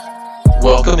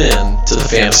Welcome in to the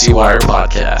Fantasy Wire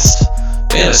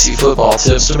podcast. Fantasy football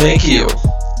tips to make you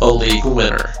a league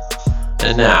winner.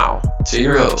 And now, to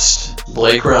your host,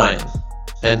 Blake Ryan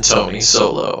and Tony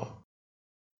Solo.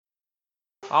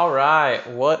 All right,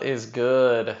 what is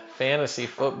good, fantasy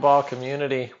football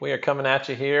community? We are coming at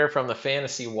you here from the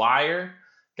Fantasy Wire.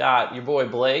 Got your boy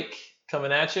Blake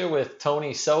coming at you with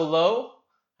Tony Solo.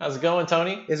 How's it going,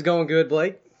 Tony? It's going good,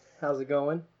 Blake. How's it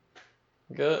going?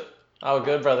 Good. Oh,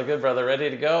 good, brother. Good, brother. Ready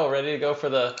to go for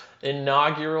the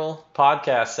inaugural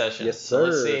podcast session. Yes, So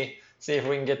let's sir. see if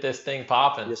we can get this thing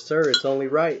popping. Yes, sir. It's only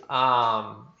right.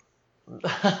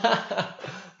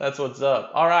 That's what's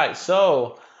up. All right,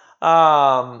 so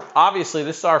obviously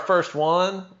this is our first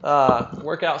one.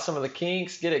 Work out some of the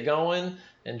kinks, get it going,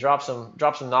 and drop some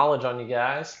knowledge on you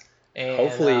guys. And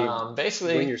Hopefully,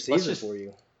 basically win your let's season just for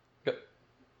you.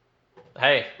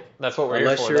 Hey, that's what we're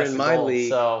Unless here for. you're That's in the my goal. league.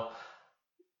 So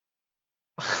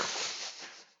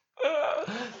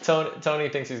Tony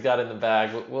thinks he's got it in the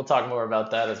bag. We'll talk more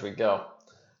about that as we go.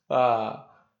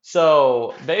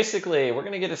 So basically, we're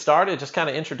going to get it started, just kind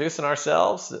of introducing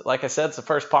ourselves. Like I said, it's the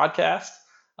first podcast.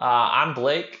 I'm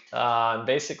Blake. And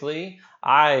basically,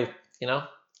 I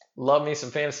love me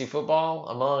some fantasy football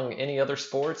among any other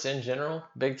sports in general.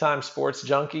 Big time sports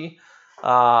junkie.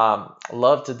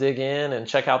 Love to dig in and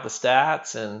check out the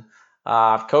stats. And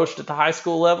I've coached at the high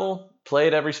school level,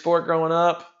 played every sport growing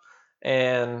up.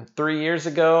 And 3 years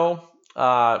ago,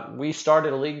 we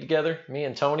started a league together, me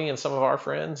and Tony and some of our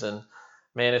friends. And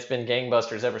man, it's been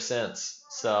gangbusters ever since.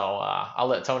 So I'll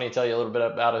let Tony tell you a little bit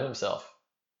about himself.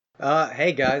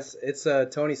 Hey guys, it's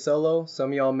Tony Solo.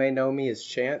 Some of y'all may know me as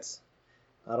Chance.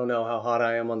 I don't know how hot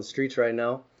I am on the streets right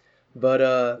now, but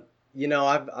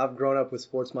I've grown up with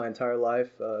sports my entire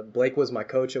life. Blake was my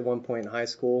coach at one point in high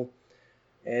school,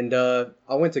 and I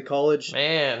went to college.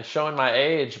 Man, showing my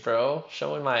age, bro.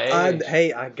 Showing my age.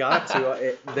 Hey, I got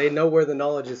to. They know where the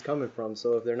knowledge is coming from,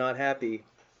 so if they're not happy,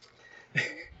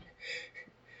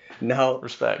 no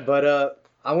Respect. But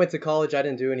I went to college. I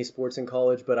didn't do any sports in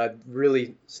college, but I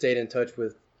really stayed in touch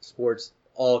with sports,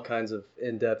 all kinds of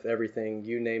in-depth everything.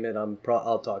 You name it,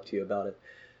 I'll talk to you about it.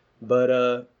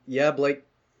 But yeah, Blake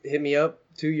hit me up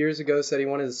 2 years ago, said he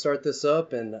wanted to start this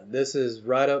up, and this is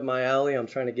right up my alley. I'm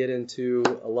trying to get into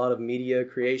a lot of media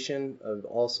creation of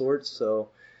all sorts, so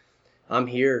I'm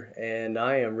here, and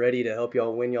I am ready to help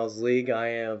y'all win y'all's league. I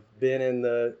have been in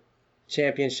the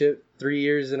championship 3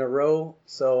 years in a row,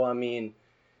 so I mean,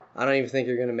 I don't even think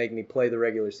you're going to make me play the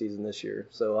regular season this year,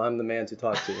 so I'm the man to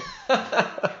talk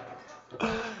to.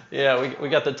 Yeah, we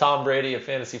got the Tom Brady of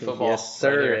fantasy football. Yes, sir,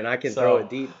 right here. and I can throw it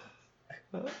deep.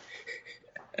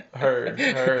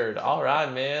 Heard. All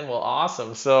right, man. Well,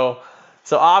 awesome. So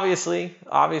obviously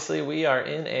we are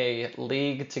in a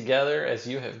league together, as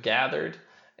you have gathered,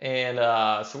 and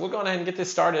so we'll go ahead and get this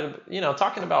started.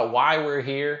 Talking about why we're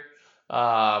here.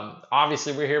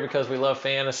 Obviously, we're here because we love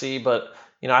fantasy, but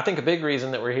I think a big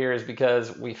reason that we're here is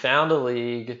because we found a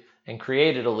league and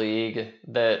created a league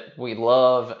that we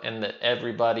love and that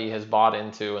everybody has bought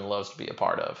into and loves to be a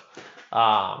part of.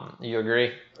 You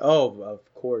agree? Oh, of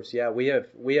course. Yeah, we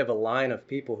have a line of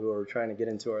people who are trying to get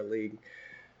into our league.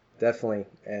 Definitely.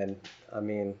 And I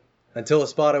mean, until a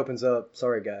spot opens up,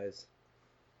 sorry guys.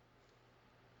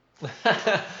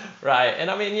 Right.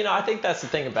 And I mean, I think that's the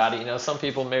thing about it. Some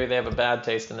people, maybe they have a bad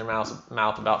taste in their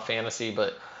mouth about fantasy,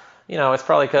 but it's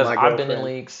probably because I've been in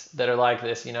leagues that are like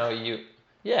this. Nobody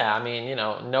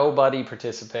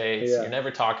participates. Yeah. You're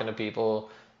never talking to people.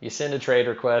 You send a trade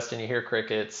request and you hear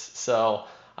crickets. So,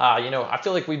 I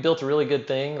feel like we built a really good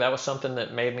thing. That was something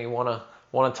that made me want to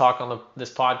talk on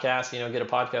this podcast. Get a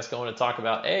podcast going to talk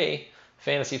about A,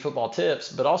 fantasy football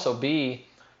tips, but also B,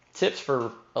 tips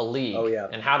for a league. Oh, yeah.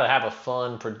 And how to have a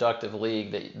fun, productive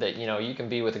league that you can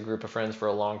be with a group of friends for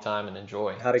a long time and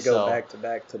enjoy. How to go back to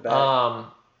back to back.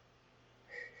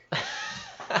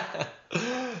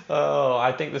 Oh,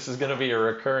 I think this is going to be a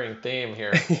recurring theme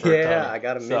here. Yeah, Tony. I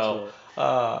got to mention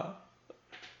it.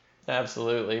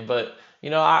 Absolutely. But,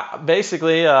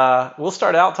 we'll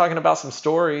start out talking about some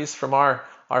stories from our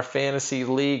fantasy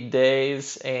league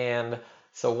days. And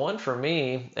so one for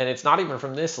me, and it's not even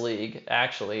from this league,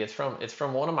 actually. It's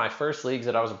from one of my first leagues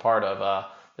that I was a part of.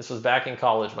 This was back in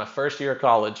college, my first year of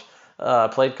college.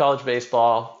 Played college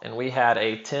baseball, and we had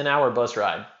a 10-hour bus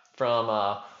ride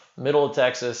from middle of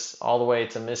Texas all the way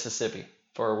to Mississippi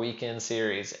for a weekend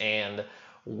series. And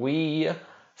we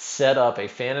set up a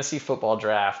fantasy football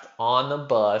draft on the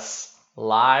bus,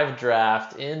 live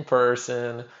draft in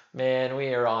person. Man,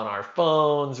 we are on our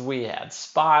phones. We had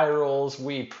spirals.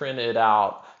 We printed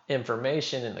out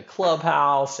information in the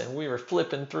clubhouse, and we were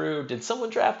flipping through. Did someone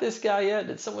draft this guy yet?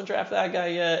 Did someone draft that guy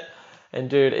yet? And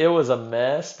dude, it was a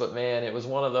mess, but man, it was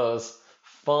one of those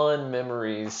fun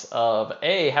memories of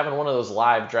having one of those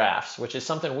live drafts, which is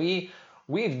something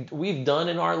we've done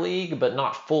in our league, but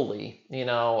not fully.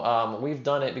 We've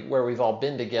done it where we've all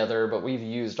been together, but we've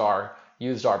used our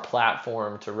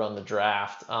platform to run the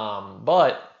draft.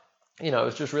 But it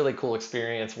was just really cool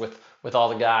experience with all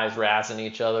the guys razzing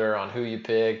each other on who you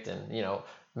picked, and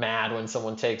mad when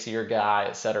someone takes your guy,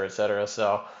 et cetera, et cetera.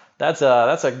 So that's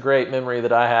a great memory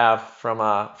that I have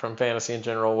from fantasy in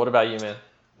general. What about you, man?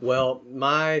 Well,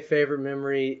 my favorite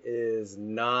memory is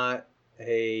not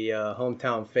a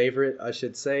hometown favorite, I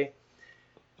should say.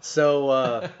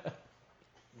 So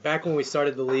back when we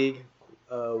started the league,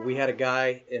 we had a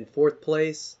guy in 4th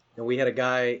place, and we had a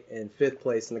guy in 5th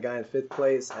place, and the guy in 5th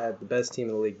place had the best team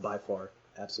in the league by far,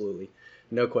 absolutely,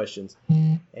 no questions.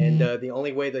 And the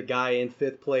only way the guy in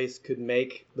 5th place could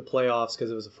make the playoffs, because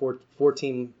it was a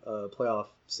 4-team playoff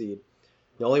seed,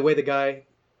 the only way the guy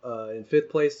in 5th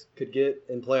place could get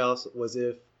in playoffs was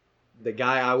if the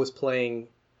guy I was playing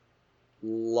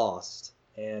lost.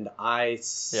 And I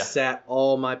sat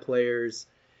all my players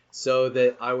so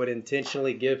that I would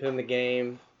intentionally give him the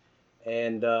game.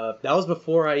 And that was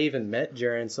before I even met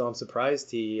Jaron, so I'm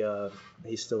surprised he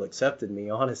still accepted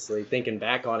me, honestly, thinking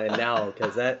back on it now,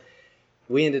 because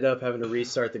we ended up having to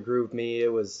restart the group me.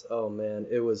 It was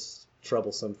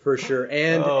troublesome for sure,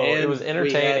 and it was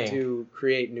entertaining. We had to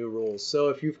create new rules. So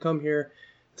if you've come here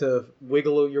to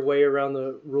wiggle your way around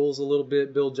the rules a little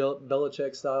bit, Bill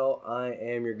Belichick style, I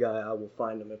am your guy. I will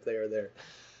find them if they are there.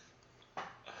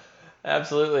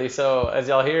 Absolutely. So as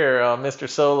y'all hear, Mr.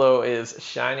 Solo is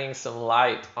shining some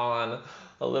light on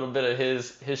a little bit of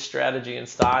his strategy and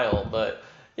style. But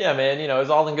yeah, man, it was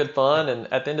all in good fun.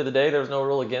 And at the end of the day, there was no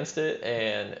rule against it.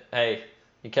 And hey,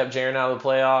 you kept Jaron out of the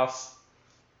playoffs.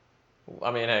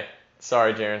 I mean, hey,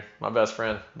 sorry, Jaron, my best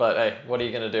friend. But hey, what are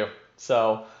you gonna do?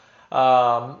 So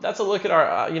that's a look at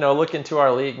our, look into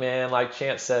our league, man. Like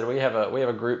Chance said, we have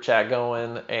a group chat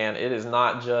going, and it is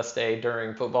not just a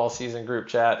during football season group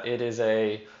chat. It is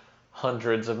a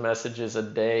hundreds of messages a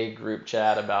day group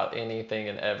chat about anything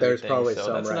and everything. There's probably so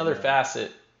some that's right another now.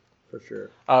 facet. For sure.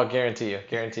 Oh, guarantee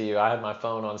you. I had my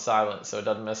phone on silent so it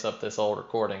doesn't mess up this old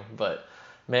recording. But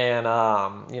man,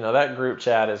 that group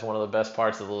chat is one of the best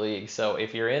parts of the league. So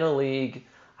if you're in a league,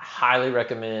 I highly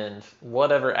recommend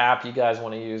whatever app you guys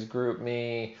want to use,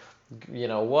 GroupMe,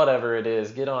 whatever it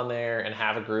is, get on there and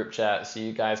have a group chat so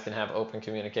you guys can have open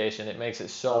communication. It makes it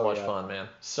so much fun, man.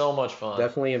 So much fun.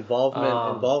 Definitely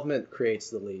involvement. Involvement creates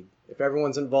the league. If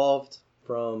everyone's involved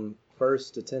from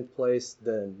 1st to 10th place,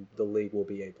 then the league will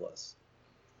be A+.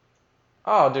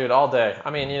 Oh, dude, all day. I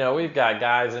mean, we've got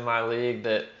guys in my league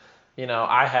that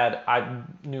I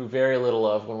knew very little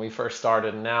of when we first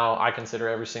started, and now I consider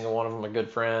every single one of them a good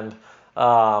friend.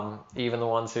 Even the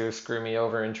ones who screw me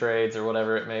over in trades or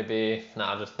whatever it may be.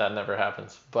 Just that never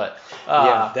happens. But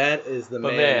that is the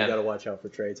man you got to watch out for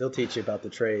trades. He'll teach you about the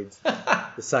trades,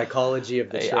 the psychology of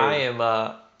the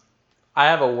trade. I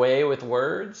have a way with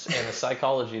words and a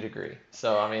psychology degree.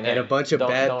 So I mean, and a bunch of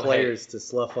bad players to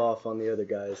slough off on the other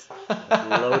guys.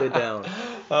 Load it down.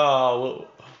 Oh,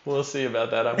 we'll see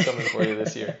about that. I'm coming for you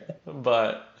this year.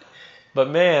 But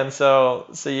man, so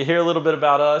you hear a little bit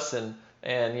about us, and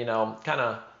kind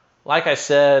of like I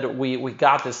said, we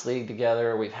got this league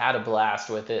together. We've had a blast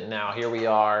with it. Now here we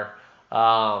are,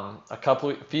 a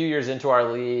few years into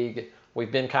our league. We've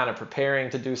been kind of preparing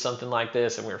to do something like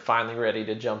this, and we're finally ready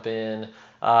to jump in.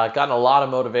 Gotten a lot of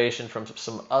motivation from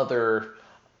some other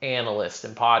analysts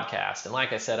and podcasts. And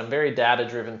like I said, I'm a very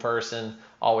data-driven person,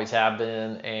 always have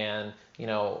been. And,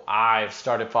 I've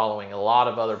started following a lot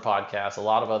of other podcasts, a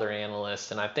lot of other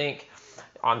analysts. And I think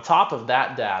on top of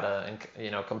that data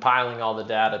and, compiling all the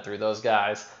data through those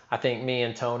guys, I think me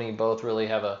and Tony both really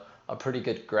have a pretty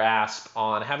good grasp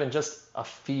on having just a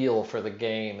feel for the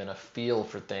game and a feel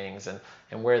for things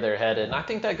and where they're headed. And I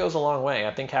think that goes a long way.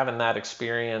 I think having that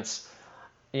experience,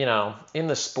 in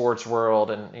the sports world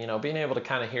and, being able to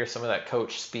kind of hear some of that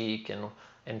coach speak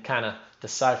and kind of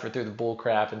decipher through the bull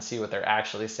crap and see what they're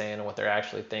actually saying and what they're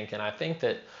actually thinking. I think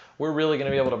that we're really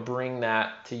going to be able to bring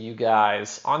that to you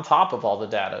guys on top of all the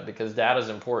data, because data is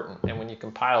important. And when you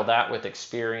compile that with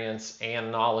experience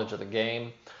and knowledge of the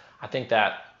game, I think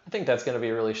that's going to be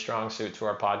a really strong suit to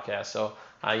our podcast. So,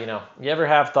 you ever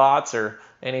have thoughts or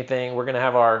anything, we're going to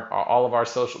have all of our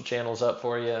social channels up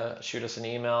for you. Shoot us an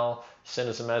email, send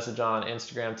us a message on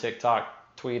Instagram,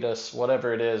 TikTok, tweet us,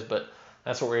 whatever it is. But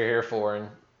that's what we're here for. And,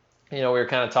 we were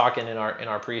kind of talking in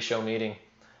our pre-show meeting,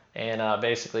 and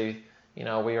basically, we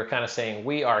were kind of saying,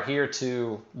 we are here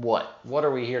to what? What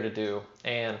are we here to do?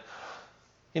 And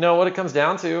What it comes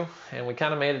down to, and we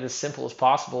kind of made it as simple as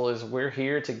possible, is we're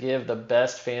here to give the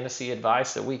best fantasy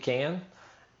advice that we can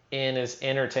in as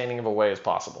entertaining of a way as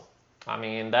possible. I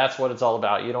mean, that's what it's all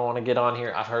about. You don't want to get on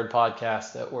here. I've heard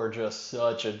podcasts that were just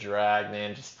such a drag,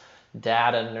 man. Just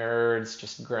data nerds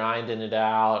just grinding it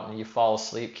out, and you fall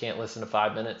asleep, can't listen to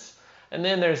 5 minutes. And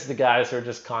then there's the guys who are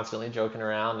just constantly joking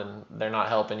around, and they're not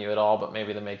helping you at all, but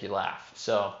maybe they make you laugh.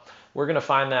 So we're going to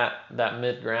find that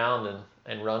mid ground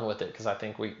and run with it, because I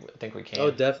think we can. Oh,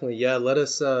 definitely. Yeah, let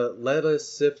us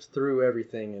sift through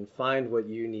everything and find what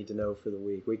you need to know for the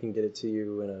week. We can get it to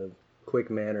you in a quick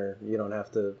manner. You don't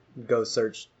have to go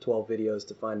search 12 videos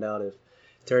to find out if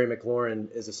Terry McLaurin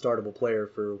is a startable player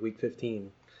for week 15.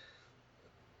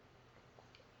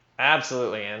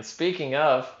 Absolutely. And speaking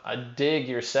of, I dig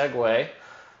your segue.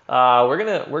 We're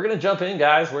gonna jump in,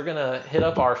 guys. We're gonna hit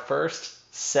up our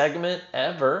first segment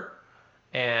ever,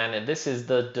 and this is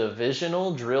the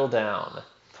Divisional Drilldown.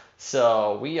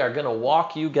 So we are gonna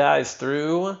walk you guys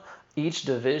through each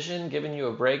division, giving you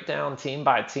a breakdown team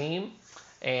by team.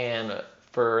 And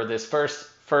for this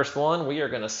first one, we are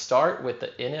gonna start with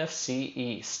the NFC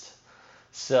East.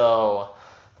 So,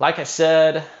 like I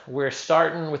said, we're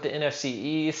starting with the NFC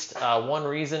East. One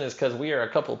reason is because we are a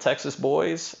couple Texas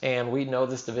boys, and we know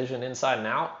this division inside and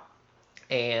out.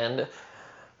 And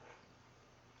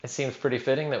it seems pretty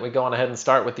fitting that we go on ahead and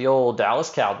start with the old Dallas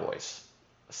Cowboys.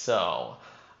 So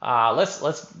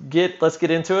let's get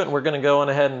into it, and we're going to go on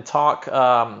ahead and talk,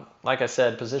 like I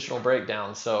said, positional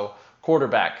breakdown. So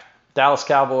quarterback, Dallas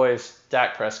Cowboys,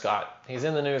 Dak Prescott. He's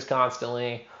in the news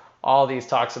constantly. All these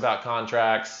talks about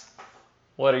contracts.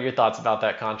 What are your thoughts about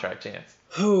that contract, Chance?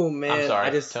 Oh man, I'm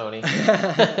sorry, Tony.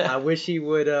 I wish he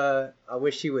would. I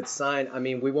wish he would sign. I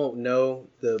mean, we won't know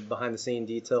the behind-the-scene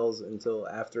details until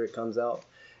after it comes out.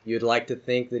 You'd like to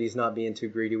think that he's not being too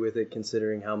greedy with it,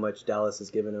 considering how much Dallas has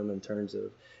given him in terms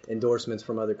of endorsements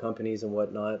from other companies and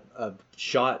whatnot. A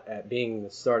shot at being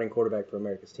the starting quarterback for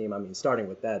America's team. I mean, starting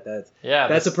with that's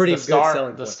a pretty good selling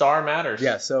point. The star matters.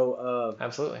 Yeah. So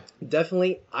absolutely,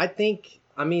 definitely. I think.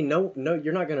 I mean, no,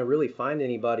 you're not going to really find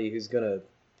anybody who's going to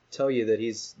tell you that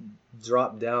he's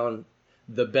dropped down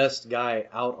the best guy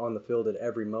out on the field at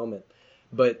every moment.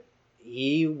 But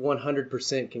he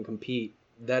 100% can compete.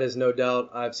 That is no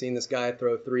doubt. I've seen this guy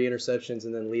throw 3 interceptions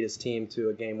and then lead his team to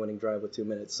a game-winning drive with 2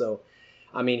 minutes. So,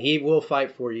 I mean, he will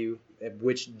fight for you,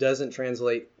 which doesn't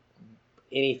translate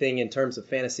anything in terms of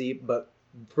fantasy. But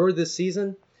for this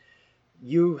season,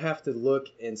 you have to look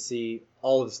and see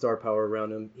all of the star power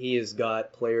around him. He has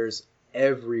got players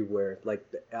everywhere. Like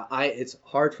it's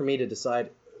hard for me to decide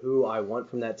who I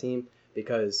want from that team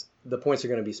because the points are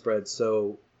going to be spread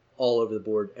so all over the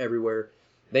board everywhere.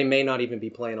 They may not even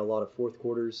be playing a lot of fourth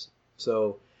quarters.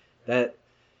 So that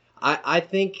I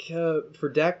think for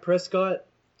Dak Prescott,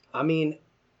 I mean,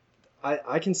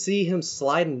 I can see him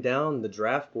sliding down the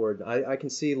draft board. I can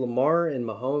see Lamar and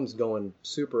Mahomes going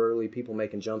super early, people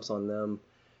making jumps on them.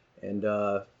 And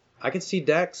I could see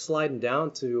Dak sliding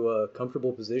down to a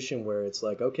comfortable position where it's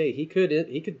like, okay, he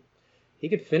could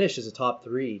finish as a top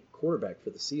 3 quarterback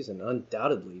for the season.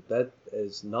 Undoubtedly, that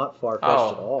is not far-fetched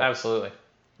at all. Absolutely.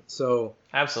 So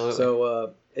absolutely.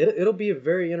 So it'll be a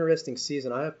very interesting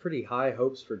season. I have pretty high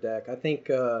hopes for Dak. I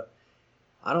think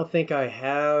I don't think I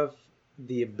have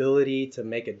the ability to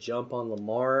make a jump on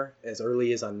Lamar as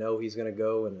early as I know he's going to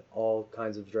go in all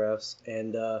kinds of drafts.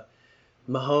 And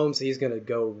Mahomes, he's going to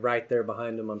go right there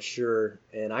behind him, I'm sure.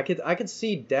 And I could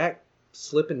see Dak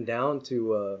slipping down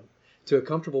to a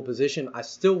comfortable position. I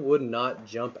still would not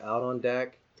jump out on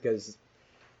Dak because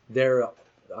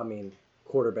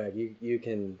quarterback, you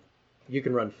can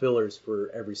run fillers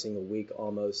for every single week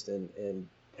almost and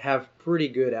have pretty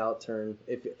good outturn.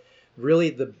 If really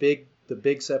the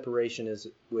big separation is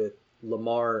with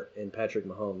Lamar and Patrick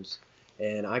Mahomes.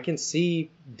 And I can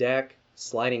see Dak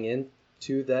sliding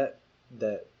into that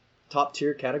top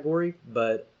tier category,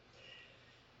 but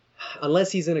unless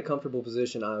he's in a comfortable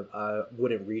position, I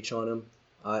wouldn't reach on him.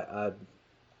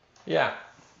 Yeah.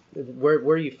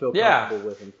 Where you feel comfortable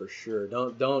with him for sure.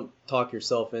 Don't talk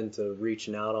yourself into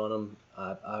reaching out on him.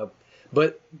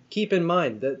 But keep in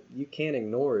mind that you can't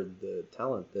ignore the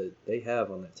talent that they have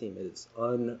on that team. It's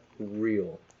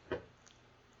unreal.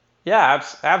 Yeah,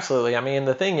 absolutely. I mean,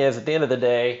 the thing is, at the end of the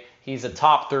day, he's a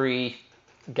top 3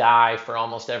 guy for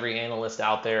almost every analyst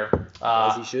out there.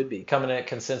 As he should be. Coming in at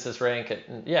consensus rank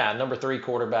at, number 3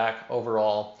 quarterback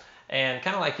overall. And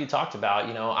kind of like you talked about,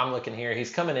 I'm looking here.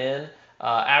 He's coming in.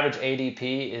 Average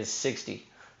ADP is 60.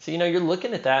 So, you're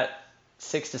looking at that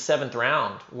 6th to 7th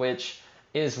round, which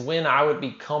is when I would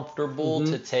be comfortable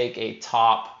to take a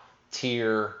top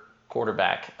tier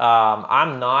quarterback.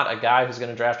 I'm not a guy who's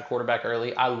going to draft a quarterback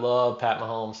early. I love Pat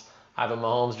Mahomes. I have a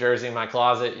Mahomes jersey in my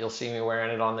closet. You'll see me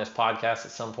wearing it on this podcast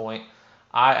at some point.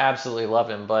 I absolutely love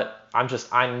him, but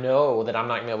I know that I'm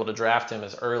not going to be able to draft him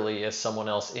as early as someone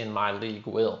else in my league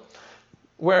will.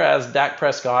 Whereas Dak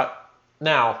Prescott,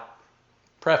 now,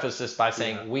 preface this by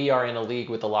saying we are in a league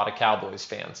with a lot of Cowboys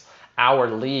fans.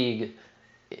 Our league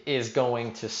is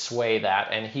going to sway that,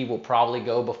 and he will probably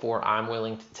go before I'm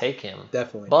willing to take him.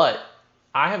 Definitely. But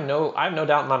I have no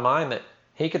doubt in my mind that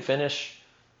he could finish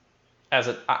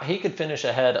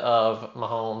ahead of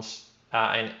Mahomes.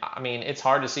 And I mean, it's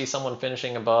hard to see someone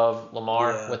finishing above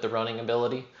Lamar with the running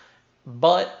ability.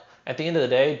 But at the end of the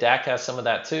day, Dak has some of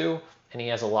that too, and he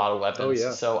has a lot of weapons. Oh,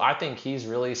 yeah. So I think he's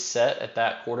really set at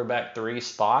that quarterback 3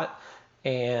 spot.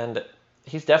 And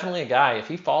he's definitely a guy, if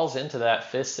he falls into that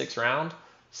 5th, 6th round,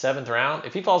 7th round,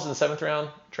 if he falls in the 7th round,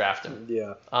 draft him.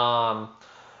 Yeah.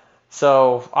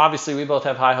 So obviously we both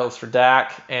have high hopes for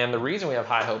Dak. And the reason we have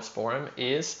high hopes for him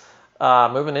is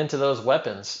moving into those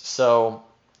weapons. So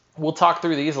we'll talk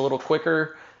through these a little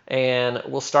quicker, and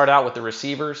we'll start out with the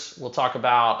receivers. We'll talk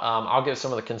about, I'll give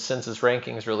some of the consensus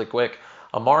rankings really quick.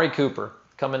 Amari Cooper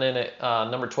coming in at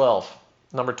number 12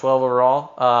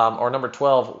 overall, or number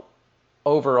 12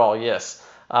 overall, yes.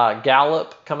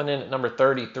 Gallup coming in at number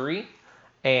 33,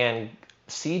 and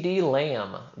CD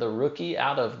Lamb, the rookie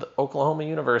out of Oklahoma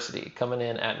University, coming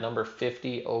in at number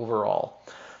 50 overall.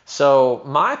 So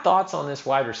my thoughts on this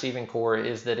wide receiving core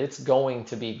is that it's going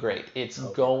to be great. It's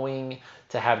going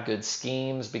to have good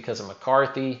schemes because of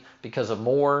McCarthy, because of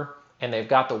Moore, and they've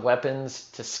got the weapons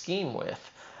to scheme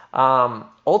with.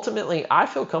 Ultimately, I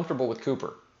feel comfortable with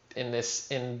Cooper in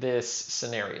this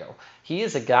scenario. He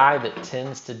is a guy that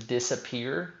tends to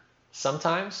disappear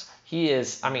sometimes.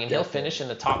 He'll finish in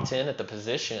the top 10 at the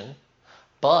position,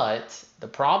 but the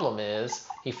problem is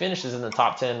he finishes in the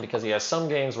top 10 because he has some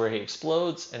games where he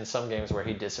explodes and some games where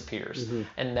he disappears. Mm-hmm.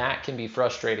 And that can be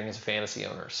frustrating as a fantasy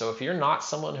owner. So if you're not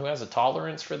someone who has a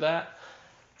tolerance for that,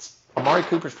 Amari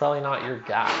Cooper's probably not your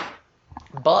guy.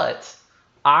 But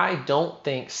I don't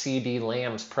think CD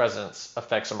Lamb's presence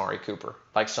affects Amari Cooper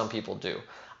like some people do.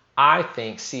 I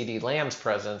think CD Lamb's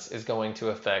presence is going to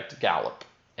affect Gallup.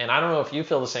 And I don't know if you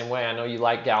feel the same way. I know you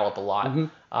like Gallup a lot.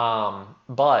 Mm-hmm.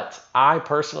 But I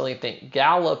personally think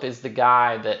Gallup is the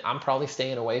guy that I'm probably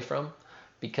staying away from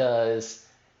because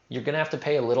you're going to have to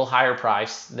pay a little higher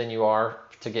price than you are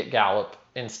to get Gallup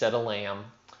instead of Lamb.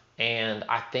 And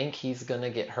I think he's going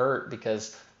to get hurt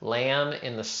because Lamb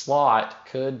in the slot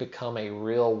could become a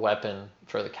real weapon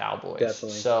for the Cowboys.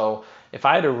 Definitely. So if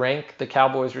I had to rank the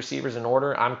Cowboys receivers in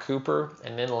order, I'm Cooper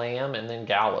and then Lamb and then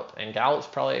Gallup. And Gallup's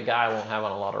probably a guy I won't have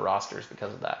on a lot of rosters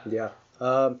because of that. Yeah.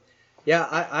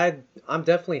 I'm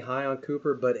definitely high on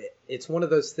Cooper, but it's one of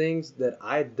those things that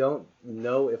I don't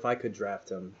know if I could draft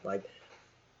him. Like,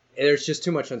 there's just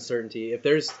too much uncertainty.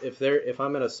 If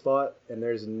I'm in a spot and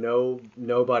there's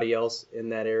nobody else in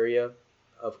that area,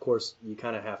 of course you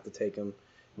kind of have to take him.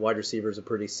 Wide receiver is a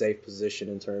pretty safe position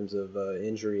in terms of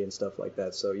injury and stuff like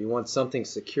that. So you want something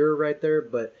secure right there.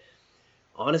 But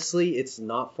honestly, it's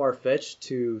not far-fetched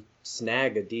to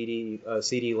snag a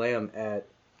CD Lamb at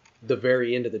the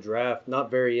very end of the draft. Not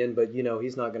very end, but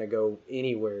he's not going to go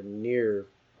anywhere near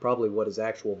probably what his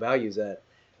actual value's at.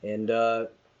 And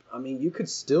you could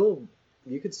still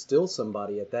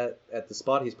somebody at the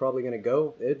spot he's probably going to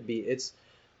go.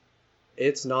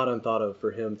 It's not unthought of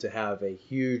for him to have a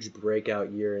huge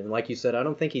breakout year. And like you said, I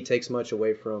don't think he takes much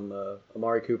away from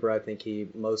Amari Cooper. I think he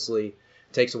mostly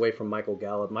takes away from Michael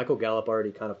Gallup. Michael Gallup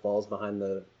already kind of falls behind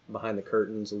the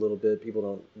curtains a little bit. People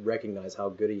don't recognize how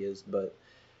good he is. But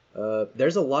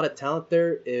there's a lot of talent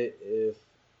there. If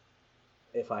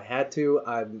I had to,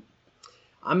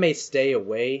 I may stay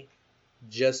away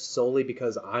just solely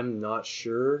because I'm not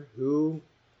sure who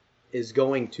is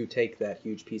going to take that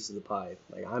huge piece of the pie.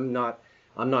 Like I'm not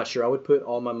sure. I would put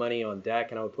all my money on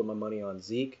Dak and I would put my money on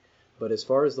Zeke. But as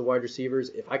far as the wide receivers,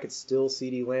 if I could still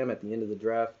CD Lamb at the end of the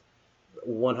draft,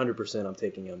 100% I'm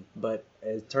taking him. But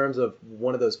in terms of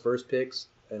one of those first picks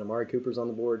and Amari Cooper's on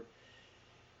the board,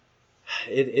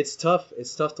 it's tough.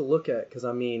 It's tough to look at because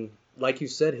like you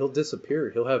said, he'll disappear.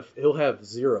 He'll have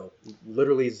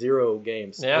literally zero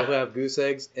games. Yeah. He'll have goose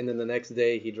eggs, and then the next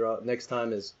day next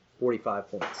time is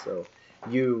 45 points. So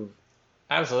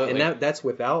absolutely, and that's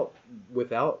without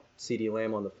CD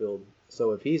Lamb on the field.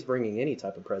 So if he's bringing any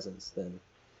type of presence, then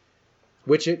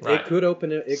it could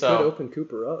open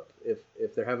Cooper up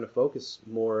if they're having to focus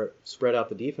more, spread out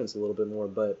the defense a little bit more.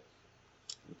 But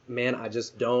man, I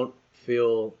just don't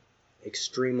feel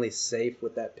extremely safe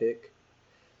with that pick.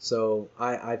 So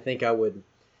I think I would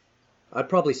I'd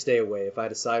probably stay away. If I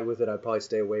decide with it, I'd probably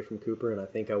stay away from Cooper, and I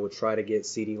think I would try to get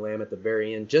CeeDee Lamb at the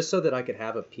very end, just so that I could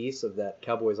have a piece of that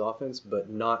Cowboys offense, but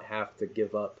not have to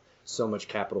give up so much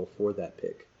capital for that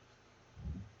pick.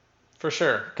 For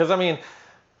sure. Because,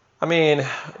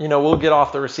 we'll get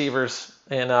off the receivers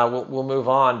and we'll move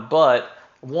on. But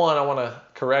one, I want a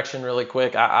correction really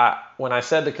quick. When I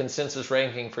said the consensus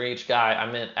ranking for each guy,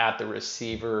 I meant at the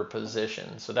receiver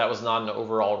position. So that was not an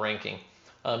overall ranking,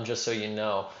 just so you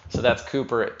know. So that's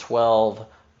Cooper at 12,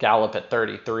 Gallup at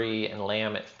 33, and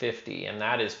Lamb at 50. And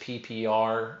that is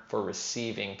PPR for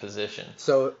receiving position.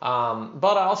 So,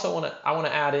 but I also want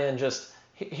to add in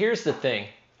here's the thing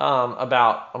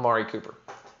about Amari Cooper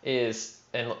is,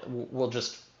 and we'll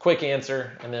just quick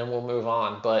answer and then we'll move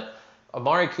on. But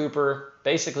Amari Cooper,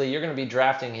 basically, you're going to be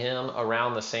drafting him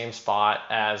around the same spot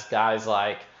as guys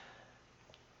like,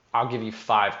 I'll give you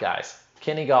 5 guys: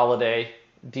 Kenny Golladay,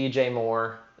 DJ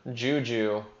Moore,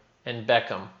 Juju, and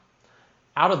Beckham.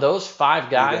 Out of those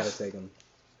 5 guys, you gotta take him.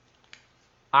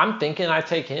 I'm thinking I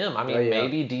take him.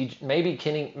 Maybe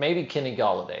Kenny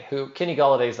Golladay. Kenny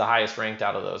Golladay is the highest ranked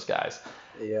out of those guys.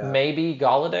 Yeah. Maybe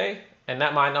Golladay, and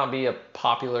that might not be a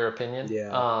popular opinion. Yeah.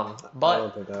 But I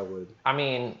don't think I would.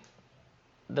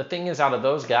 The thing is, out of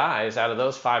those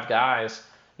 5 guys,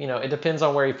 it depends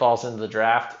on where he falls into the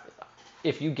draft.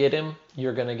 If you get him,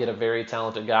 you're going to get a very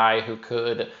talented guy who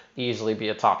could easily be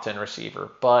a top 10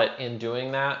 receiver. But in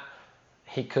doing that,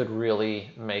 he could really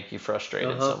make you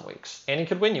frustrated some weeks. And he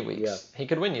could win you weeks. Yeah. He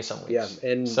could win you some weeks. Yeah,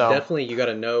 and definitely you got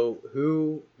to know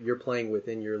who you're playing with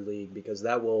in your league, because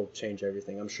that will change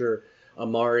everything. I'm sure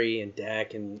Amari and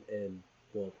Dak and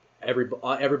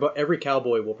every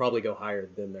Cowboy will probably go higher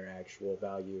than their actual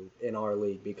value in our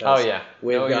league, because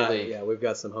we've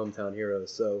got some hometown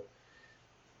heroes. So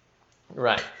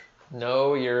right.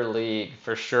 Know your league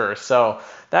for sure. So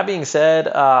that being said,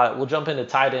 we'll jump into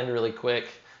tight end really quick.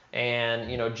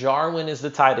 And, Jarwin is the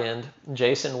tight end.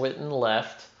 Jason Witten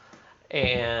left.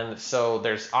 And so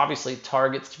there's obviously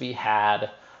targets to be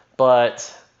had.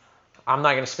 But I'm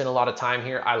not going to spend a lot of time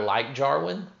here. I like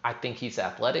Jarwin. I think he's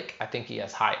athletic. I think he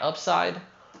has high upside.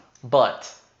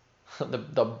 But the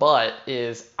but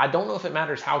is, I don't know if it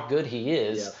matters how good he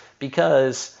is,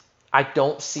 because I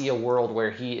don't see a world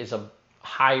where he is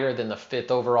higher than the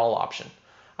 5th overall option.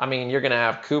 You're going to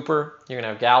have Cooper, you're going to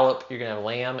have Gallup, you're going to have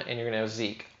Lamb, and you're going to have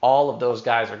Zeke. All of those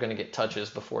guys are going to get touches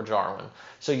before Jarwin.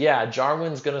 So yeah,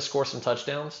 Jarwin's going to score some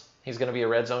touchdowns. He's going to be a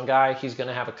red zone guy. He's going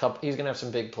to have He's going to have some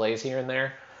big plays here and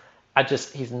there.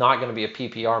 He's not going to be a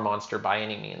PPR monster by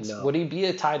any means. No. Would he be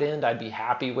a tight end I'd be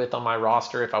happy with on my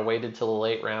roster if I waited till the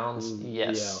late rounds?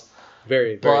 Yes. Yeah.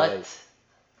 Very, very late.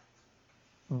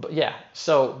 But yeah.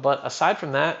 So, but aside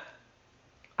from that,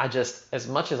 as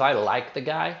much as I like the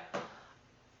guy,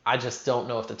 I just don't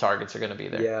know if the targets are going to be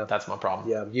there. Yeah. That's my problem.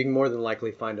 Yeah, you can more than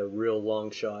likely find a real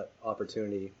long shot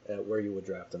opportunity at where you would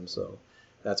draft him. So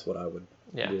that's what I would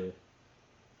do.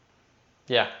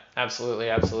 Yeah,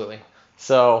 absolutely.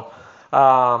 So,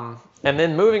 and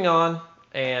then moving on,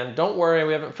 and don't worry,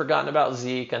 we haven't forgotten about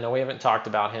Zeke. I know we haven't talked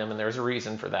about him, and there's a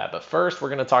reason for that. But first, we're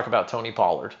going to talk about Tony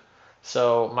Pollard.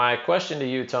 So my question to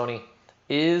you, Tony,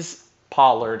 is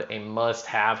Pollard a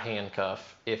must-have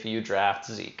handcuff if you draft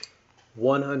Zeke?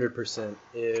 100%.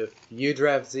 If you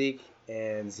draft Zeke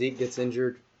and Zeke gets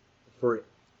injured,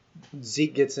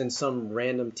 Zeke gets in some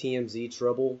random TMZ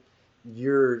trouble,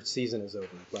 your season is over.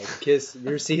 Kiss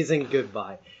your season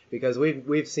goodbye. Because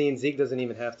we've seen Zeke doesn't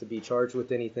even have to be charged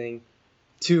with anything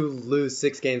to lose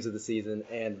 6 games of the season,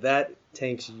 and that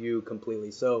tanks you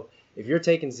completely. So if you're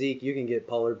taking Zeke, you can get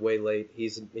Pollard way late.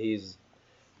 He's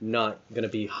not going to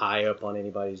be high up on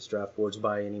anybody's draft boards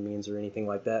by any means or anything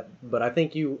like that. But I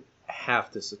think you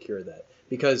have to secure that,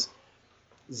 because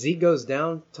Zeke goes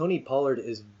down, Tony Pollard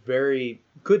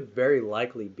could very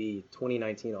likely be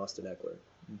 2019 Austin Eckler.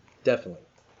 Definitely.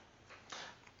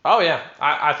 Oh yeah,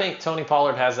 I think Tony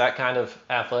Pollard has that kind of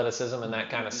athleticism and that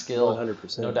kind of skill.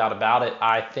 100%. No doubt about it.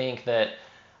 I think that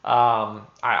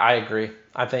I agree.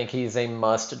 I think he's a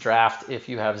must draft if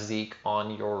you have Zeke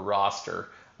on your roster.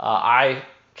 I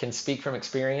can speak from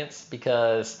experience,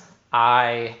 because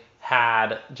I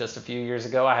had, just a few years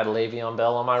ago, I had Le'Veon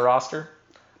Bell on my roster.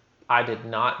 I did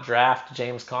not draft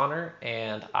James Conner,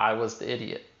 and I was the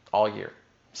idiot all year.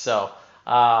 So,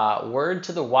 word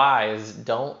to the wise,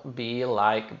 don't be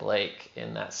like Blake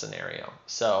in that scenario.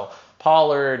 So,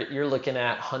 Pollard, you're looking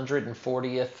at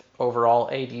 140th overall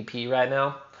ADP right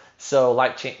now. So,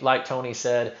 like Tony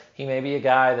said, he may be a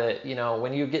guy that,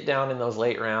 when you get down in those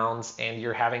late rounds and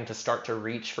you're having to start to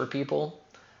reach for people,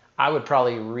 I would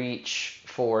probably reach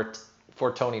for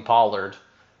Tony Pollard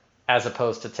as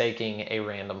opposed to taking a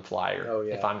random flyer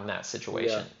if I'm in that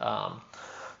situation.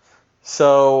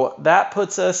 So that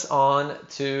puts us on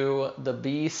to the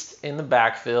beast in the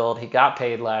backfield. He got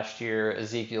paid last year,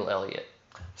 Ezekiel Elliott.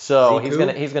 So he's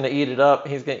gonna eat it up.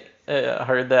 He's gonna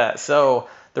heard that. So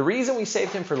the reason we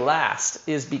saved him for last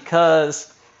is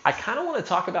because I kind of want to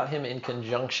talk about him in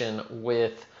conjunction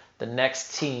with the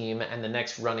next team and the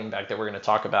next running back that we're going to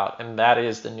talk about, and that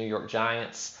is the New York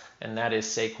Giants, and that is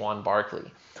Saquon Barkley.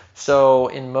 So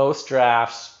in most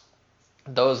drafts,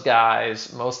 those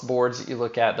guys, most boards that you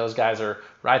look at, those guys are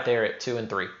right there at 2 and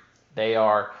 3. They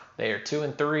are 2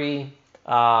 and 3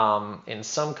 in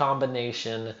some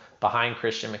combination behind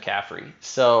Christian McCaffrey.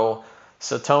 So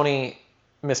Tony,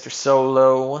 Mr.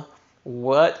 Solo,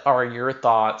 what are your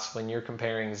thoughts when you're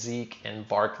comparing Zeke and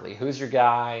Barkley? Who's your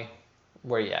guy?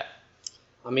 Where you at?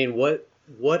 I mean, what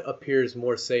appears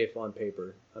more safe on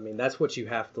paper? I mean, that's what you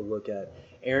have to look at.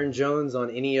 Aaron Jones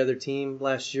on any other team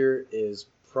last year is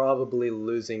probably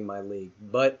losing my league,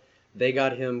 but they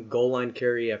got him goal line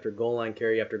carry after goal line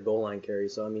carry after goal line carry.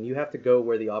 So, I mean, you have to go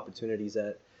where the opportunity's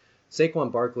at.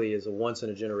 Saquon Barkley is a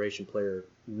once-in-a-generation player.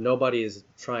 Nobody is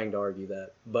trying to argue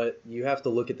that. But you have to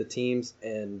look at the teams,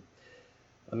 and,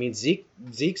 I mean,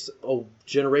 Zeke's a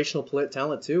generational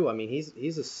talent too. I mean,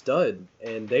 he's a stud,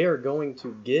 and they are going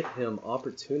to get him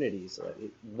opportunities,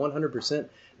 100%.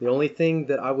 The only thing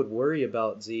that I would worry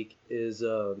about Zeke is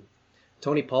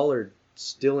Tony Pollard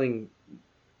stealing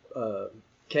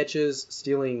catches,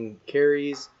 stealing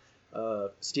carries,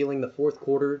 stealing the fourth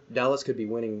quarter. Dallas could be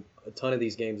winning a ton of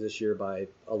these games this year by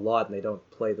a lot, and they don't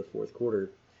play the fourth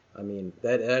quarter. I mean,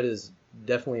 that is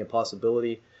definitely a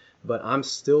possibility, but I'm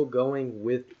still going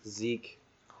with Zeke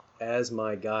as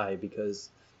my guy because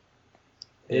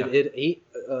not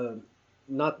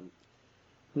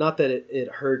that it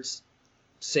hurts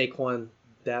Saquon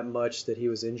that much that he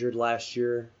was injured last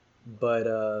year, but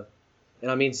and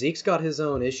I mean, Zeke's got his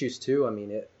own issues too. I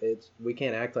mean, we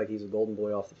can't act like he's a golden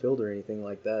boy off the field or anything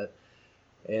like that.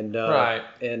 And right.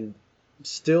 And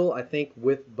still, I think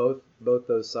with both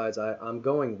those sides, I'm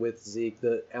going with Zeke.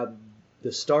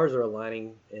 The stars are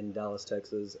aligning in Dallas,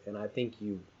 Texas, and I think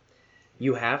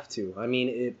you have to. I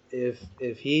mean,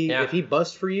 if he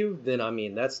busts for you, then I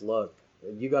mean that's luck.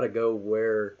 You got to go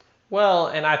where. Well,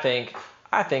 and I think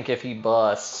if he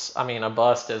busts, I mean, a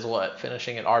bust is what,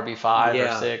 finishing at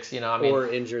RB5 or 6, I mean, or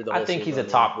injured the whole I think he's season, a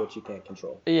top, which you can't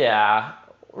control. Yeah,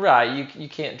 right. You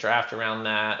can't draft around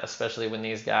that, especially when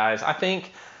these guys. I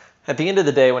think at the end of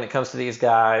the day, when it comes to these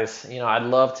guys, I'd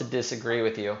love to disagree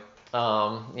with you,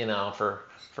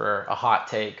 for a hot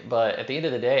take, but at the end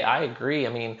of the day, I agree. I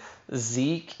mean,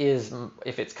 Zeke is,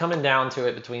 if it's coming down to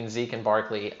it between Zeke and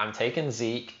Barkley, I'm taking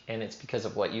Zeke, and it's because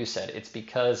of what you said. It's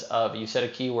because of, you said a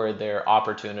keyword there,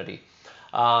 opportunity.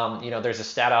 There's a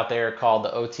stat out there called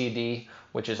the OTD,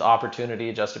 which is opportunity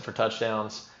adjusted for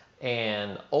touchdowns.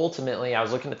 And ultimately, I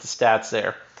was looking at the stats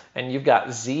there, and you've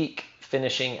got Zeke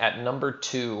finishing at number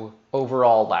 2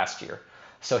 overall last year.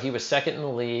 So he was second in the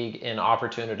league in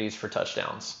opportunities for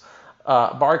touchdowns.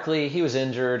 Barkley, he was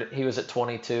injured. He was at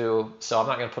 22, so I'm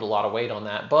not going to put a lot of weight on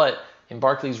that. But in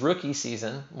Barkley's rookie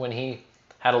season, when he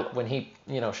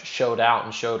showed out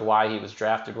and showed why he was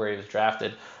drafted where he was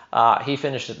drafted, he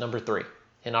finished at number 3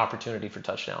 in opportunity for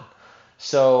touchdown.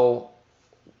 So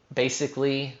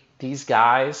basically, these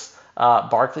guys,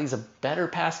 Barkley's a better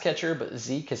pass catcher, but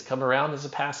Zeke has come around as a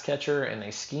pass catcher, and they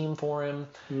scheme for him.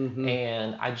 Mm-hmm.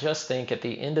 And I just think at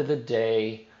the end of the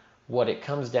day, what it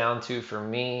comes down to for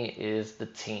me is the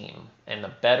team, and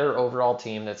the better overall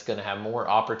team that's going to have more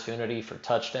opportunity for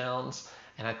touchdowns.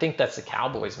 And I think that's the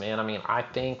Cowboys, man. I mean, I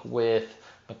think with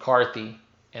McCarthy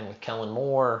and with Kellen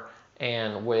Moore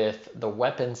and with the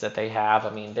weapons that they have,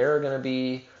 I mean, there are going to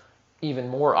be even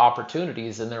more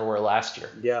opportunities than there were last year.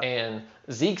 Yeah. And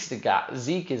Zeke's the guy.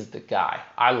 Zeke is the guy.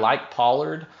 I like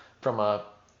Pollard from a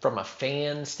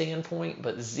fan standpoint,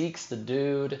 but Zeke's the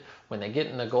dude. When they get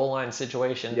in the goal line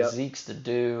situation, Zeke's the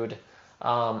dude.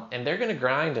 And they're going to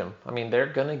grind him. I mean, they're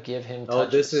going to give him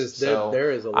touches.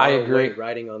 There is a lot of weight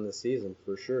riding on the season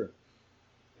for sure.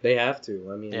 They have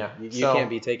to. I mean, you can't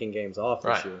be taking games off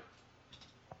this year.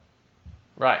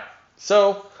 Right.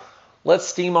 So let's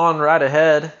steam on right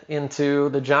ahead into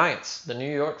the Giants, the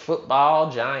New York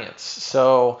Football Giants.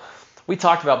 So we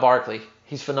talked about Barkley.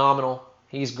 He's phenomenal.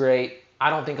 He's great. I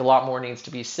don't think a lot more needs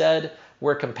to be said.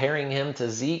 We're comparing him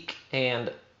to Zeke,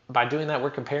 and by doing that,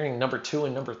 we're comparing number 2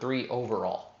 and number 3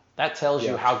 overall. That tells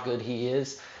you how good he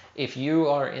is. If you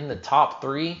are in the top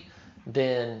 3,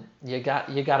 then you got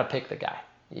to pick the guy.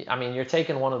 I mean, you're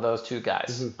taking one of those 2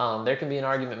 guys. Mm-hmm. There can be an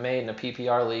argument made in a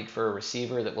PPR league for a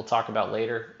receiver that we'll talk about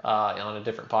later on a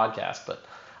different podcast. But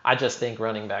I just think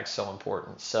running back's so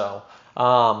important. So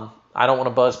I don't want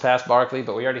to buzz past Barkley,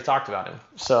 but we already talked about him.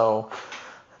 So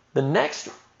the next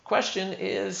question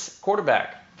is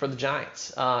quarterback for the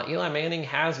Giants. Eli Manning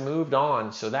has moved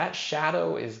on, so that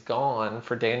shadow is gone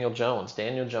for Daniel Jones.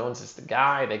 Daniel Jones is the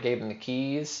guy. They gave him the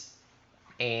keys.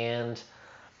 And,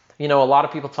 a lot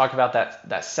of people talk about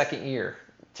that second year,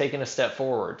 taking a step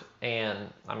forward. And,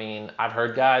 I've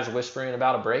heard guys whispering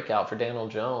about a breakout for Daniel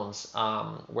Jones.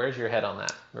 Where's your head on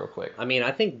that, real quick?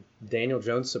 I think Daniel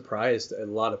Jones surprised a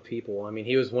lot of people.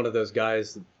 He was one of those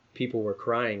guys that people were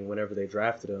crying whenever they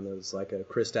drafted him. It was like a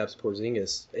Kristaps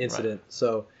Porzingis incident. Right.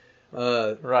 So,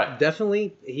 right.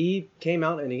 Definitely, he came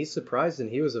out and he surprised, and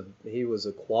he was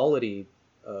a quality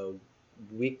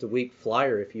week-to-week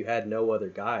flyer if you had no other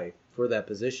guy for that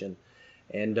position.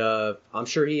 And I'm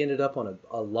sure he ended up on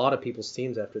a lot of people's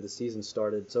teams after the season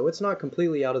started. So it's not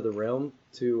completely out of the realm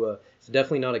to it's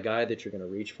definitely not a guy that you're going to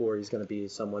reach for. He's going to be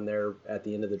someone there at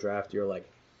the end of the draft. You're like,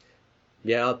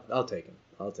 yeah, I'll take him.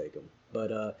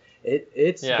 But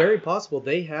it's very possible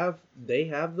they have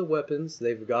the weapons.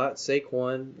 They've got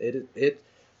Saquon.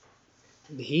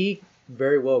 He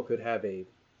very well could have a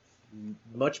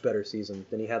much better season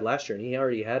than he had last year, and he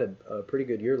already had a pretty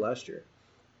good year last year.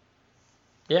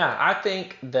 Yeah, I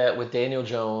think that with Daniel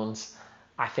Jones,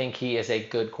 I think he is a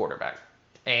good quarterback.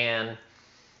 And,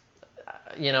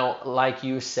 like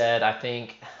you said, I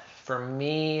think for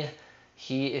me,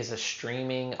 he is a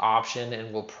streaming option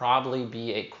and will probably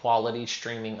be a quality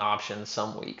streaming option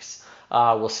some weeks.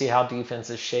 We'll see how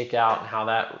defenses shake out and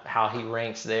how he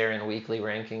ranks there in weekly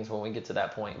rankings when we get to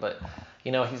that point. But,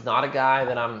 he's not a guy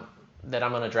that I'm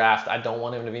going to draft. I don't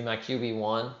want him to be my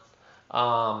QB1.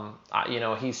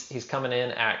 He's coming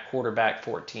in at quarterback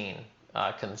 14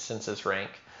 consensus rank.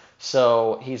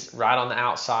 So he's right on the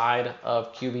outside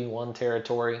of QB1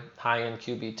 territory, high-end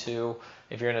QB2.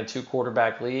 If you're in a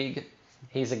 2-quarterback league,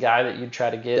 he's a guy that you'd try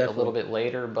to get a little bit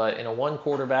later. But in a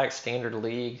 1-quarterback standard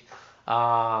league,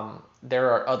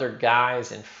 there are other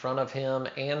guys in front of him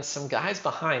and some guys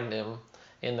behind him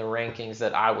in the rankings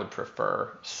that I would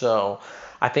prefer. So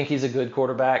I think he's a good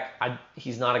quarterback.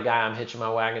 He's not a guy I'm hitching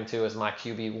my wagon to as my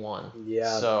QB1.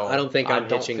 Yeah, so I don't think I'm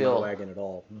hitching my wagon at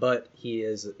all. But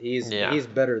he's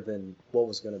better than what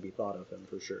was going to be thought of him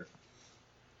for sure.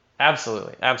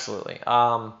 Absolutely.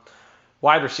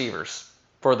 Wide receivers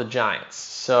for the Giants.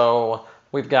 So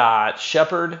we've got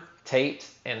Shepard, Tate,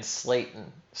 and Slayton.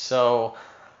 So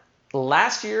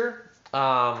last year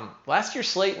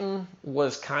Slayton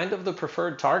was kind of the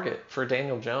preferred target for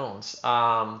Daniel Jones.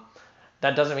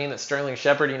 That doesn't mean that Sterling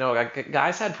Shepard,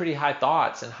 guys had pretty high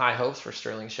thoughts and high hopes for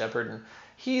Sterling Shepard, and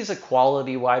he's a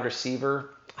quality wide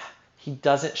receiver. He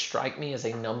doesn't strike me as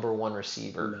a number 1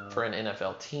 receiver for an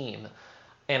NFL team.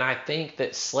 And I think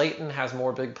that Slayton has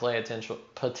more big play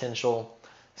potential.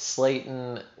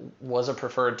 Slayton was a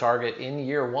preferred target in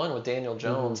year 1 with Daniel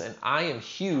Jones, and I am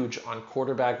huge on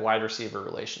quarterback-wide receiver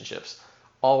relationships.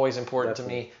 Always important to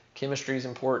me. Chemistry is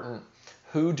important.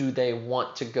 Who do they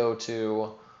want to go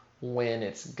to when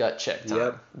it's gut check time?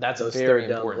 Yep. That's those very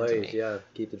important plays, to me. Yeah,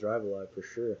 keep the drive alive for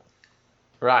sure.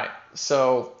 Right.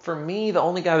 So for me, the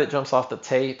only guy that jumps off the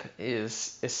tape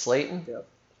is Slayton. Yep.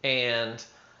 And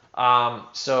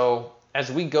so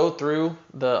as we go through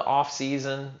the off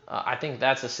season, I think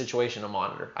that's a situation to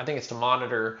monitor. I think it's to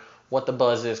monitor what the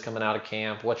buzz is coming out of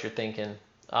camp, what you're thinking,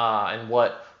 and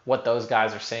what those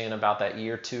guys are saying about that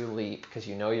year 2 leap, because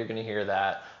you're going to hear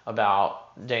that about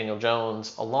Daniel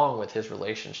Jones along with his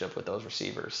relationship with those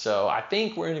receivers. So I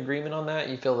think we're in agreement on that.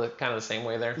 You feel kind of the same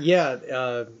way there?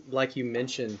 Yeah, like you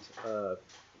mentioned,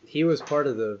 he was part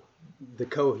of the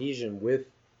cohesion with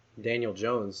Daniel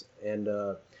Jones, and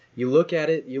you look at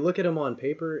him on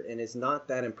paper, and it's not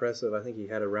that impressive. I think he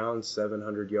had around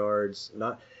 700 yards.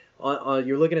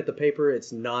 You're looking at the paper,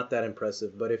 it's not that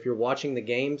impressive. But if you're watching the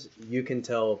games, you can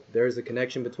tell there's a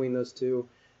connection between those two.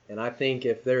 And I think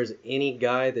if there's any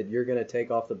guy that you're going to take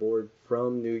off the board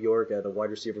from New York at the wide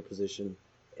receiver position,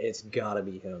 it's got to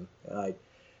be him.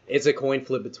 It's a coin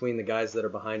flip between the guys that are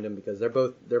behind him, because they're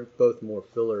both more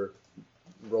filler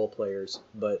role players.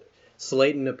 But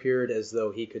Slayton appeared as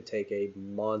though he could take a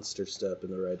monster step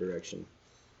in the right direction.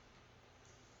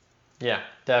 Yeah,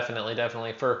 definitely.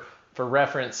 For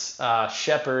reference,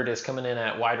 Shepard is coming in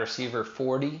at wide receiver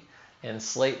 40, and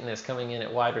Slayton is coming in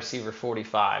at wide receiver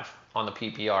 45 on the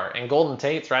PPR. And Golden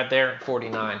Tate's right there at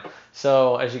 49.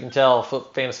 So as you can tell,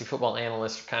 fantasy football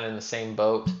analysts are kind of in the same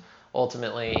boat.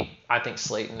 Ultimately, I think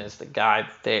Slayton is the guy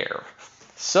there.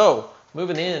 So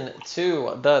moving in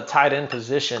to the tight end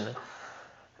position,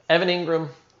 Evan Ingram.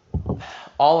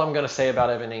 All I'm going to say about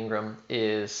Evan Ingram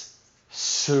is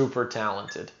super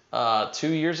talented. 2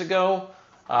 years ago,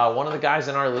 One of the guys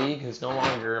in our league who's no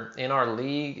longer in our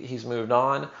league, he's moved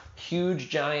on. Huge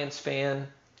Giants fan.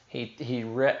 He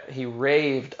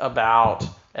raved about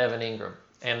Evan Ingram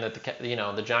and that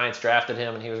the Giants drafted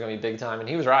him and he was going to be big time, and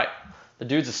he was right. The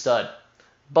dude's a stud,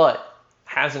 but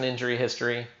has an injury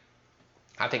history.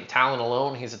 I think talent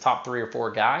alone, he's a top 3 or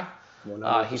 4 guy.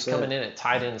 He's coming in at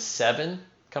tight end 7.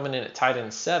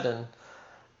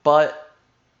 But,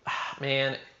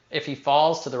 man, if he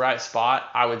falls to the right spot,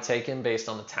 I would take him based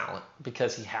on the talent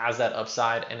because he has that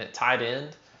upside. And at tight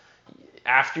end,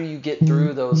 after you get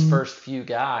through those first few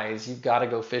guys, you've got to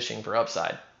go fishing for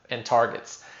upside and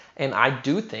targets. And I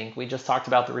do think we just talked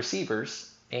about the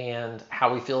receivers and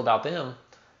how we feel about them.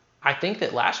 I think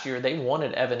that last year they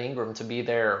wanted Evan Ingram to be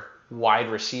their wide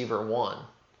receiver 1,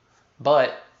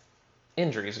 but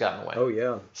injuries got in the way. Oh,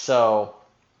 yeah. So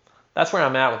that's where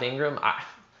I'm at with Ingram.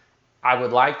 I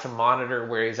would like to monitor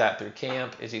where he's at through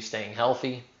camp. Is he staying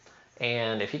healthy?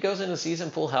 And if he goes into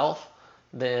season full health,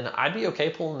 then I'd be okay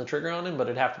pulling the trigger on him, but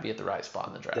it'd have to be at the right spot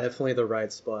in the draft. Definitely the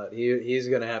right spot. He's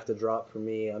going to have to drop for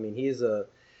me. I mean, he's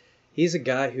a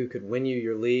guy who could win you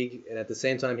your league, and at the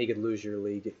same time, he could lose your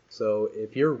league. So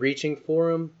if you're reaching for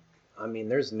him, I mean,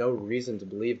 there's no reason to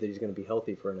believe that he's going to be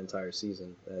healthy for an entire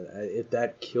season. If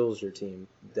that kills your team,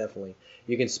 definitely.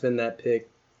 You can spend that pick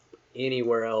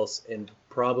anywhere else and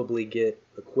probably get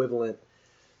equivalent.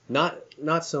 Not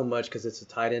so much because it's a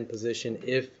tight end position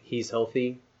if he's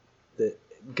healthy.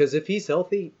 Because if he's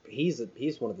healthy, he's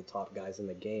one of the top guys in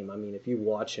the game. I mean, if you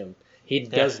watch him, he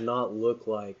does not look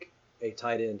like a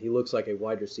tight end. He looks like a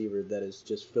wide receiver that is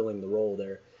just filling the role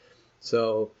there.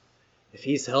 So if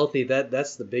he's healthy,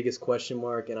 that's the biggest question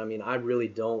mark. And I mean, I really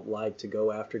don't like to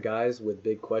go after guys with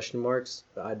big question marks.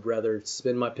 I'd rather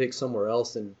spend my pick somewhere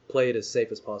else and play it as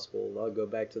safe as possible. I'll go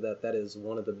back to that. That is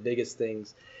one of the biggest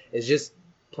things, is just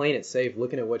playing it safe,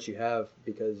 looking at what you have,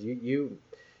 because you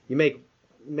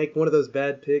make one of those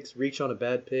bad picks, reach on a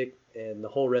bad pick, and the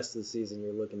whole rest of the season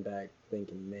you're looking back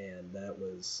thinking, man, that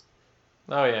was...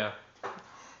 Oh, yeah.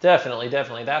 Definitely.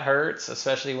 That hurts,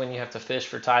 especially when you have to fish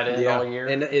for tight end all year.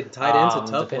 And tight end's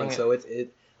a tough one, so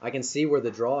I can see where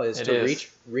the draw is to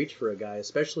reach for a guy,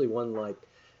 especially one like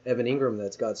Evan Ingram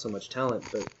that's got so much talent.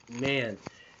 But, man,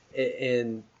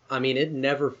 I mean, it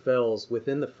never fails.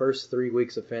 Within the first 3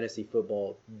 weeks of fantasy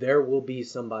football, there will be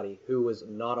somebody who is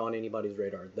not on anybody's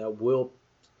radar that will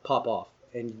pop off.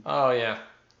 And oh, yeah.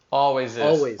 Always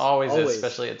is,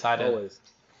 especially at tight end. Always.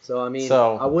 So I mean,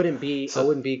 I wouldn't be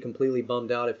completely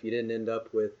bummed out if you didn't end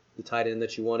up with the tight end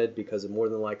that you wanted, because more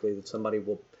than likely that somebody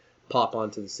will pop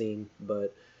onto the scene.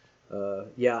 But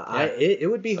it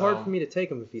would be hard for me to take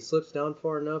him if he slips down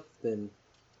far enough. Then,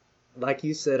 like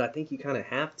you said, I think you kind of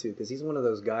have to, because he's one of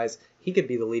those guys. He could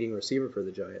be the leading receiver for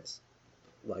the Giants,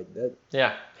 like that.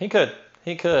 Yeah, he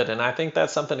could, and I think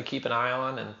that's something to keep an eye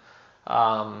on. And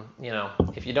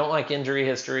if you don't like injury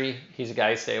history, he's a guy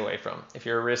you stay away from. If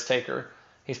you're a risk taker,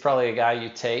 he's probably a guy you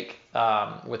take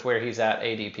with where he's at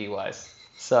ADP-wise.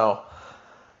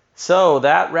 So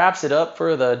that wraps it up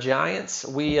for the Giants.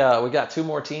 We got 2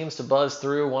 more teams to buzz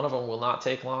through. One of them will not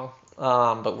take long.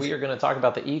 But we are going to talk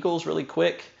about the Eagles really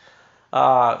quick.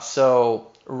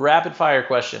 So rapid-fire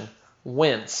question.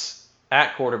 Wentz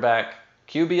at quarterback,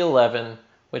 QB 11,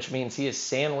 which means he is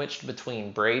sandwiched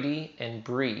between Brady and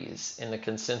Breeze in the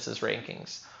consensus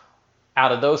rankings.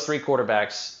 Out of those 3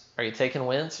 quarterbacks, are you taking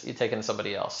Wentz? Or are you taking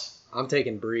somebody else? I'm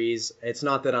taking Breeze. It's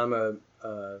not that I'm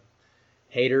a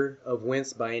hater of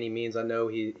Wentz by any means. I know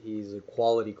he's a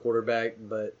quality quarterback,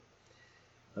 but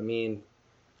I mean,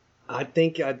 I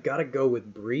think I've got to go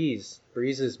with Breeze.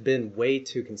 Breeze has been way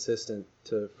too consistent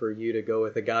for you to go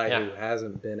with a guy who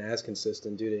hasn't been as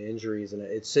consistent due to injuries, and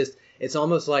it's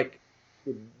almost like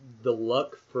the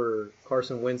luck for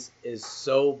Carson Wentz is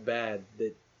so bad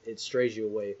that it strays you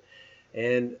away.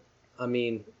 And I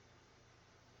mean,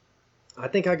 I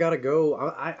think I gotta go.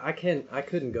 I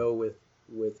couldn't go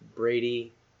with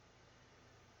Brady.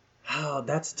 Oh,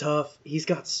 that's tough. He's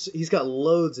got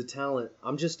loads of talent.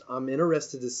 I'm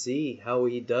interested to see how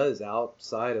he does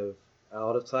outside of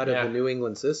the New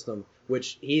England system,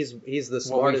 which he's the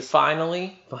smartest.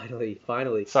 Finally.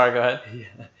 Sorry, go ahead.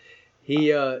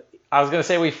 Yeah. I was gonna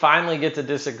say we finally get to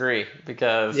disagree,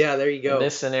 because there you go. In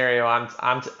this scenario,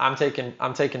 I'm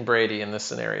taking Brady in this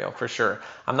scenario for sure.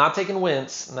 I'm not taking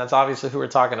Wentz, and that's obviously who we're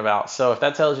talking about. So if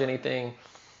that tells you anything,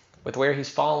 with where he's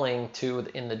falling to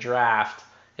in the draft,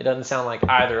 it doesn't sound like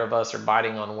either of us are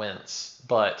biting on Wentz.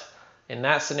 But in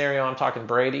that scenario, I'm talking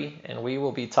Brady, and we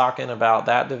will be talking about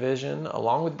that division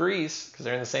along with Breeze, because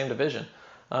they're in the same division.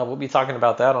 We'll be talking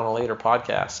about that on a later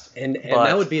podcast. And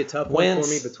that would be a tough one for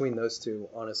me between those two.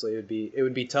 Honestly, it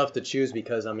would be tough to choose,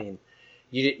 because I mean,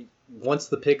 you once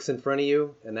the pick's in front of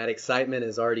you and that excitement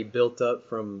is already built up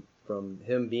from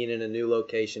him being in a new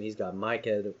location. He's got Mike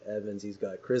Evans. He's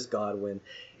got Chris Godwin.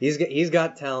 He's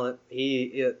got talent.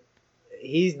 He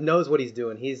knows what he's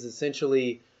doing. He's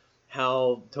essentially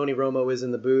how Tony Romo is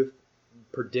in the booth,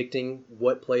 predicting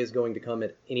what play is going to come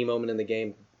at any moment in the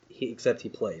game, except he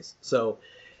plays. So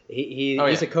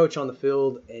he's a coach on the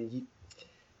field, and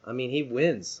he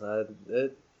wins.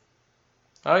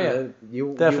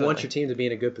 You want your team to be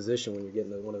in a good position when you're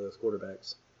getting one of those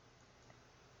quarterbacks.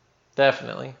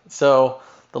 Definitely. So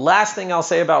the last thing I'll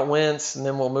say about Wentz, and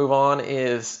then we'll move on,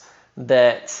 is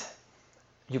that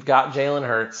you've got Jalen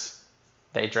Hurts.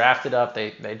 They drafted up.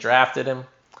 They drafted him.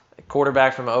 A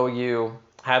quarterback from OU.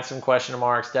 Had some question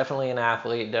marks. Definitely an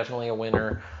athlete. Definitely a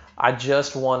winner. I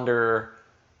just wonder,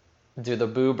 do the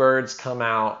Boo Birds come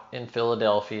out in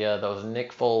Philadelphia, those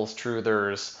Nick Foles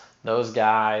truthers, those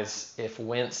guys, if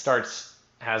Wentz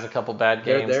has a couple bad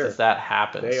games, does that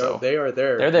happen? They are there. They're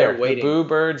there. They're waiting. The Boo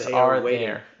Birds are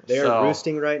there. They are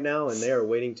roosting right now, and they are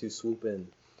waiting to swoop in.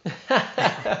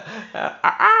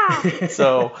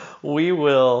 So we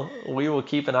will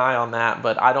keep an eye on that,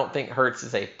 but I don't think Hurts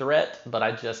is a threat, but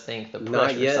I just think the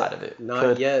pressure side of it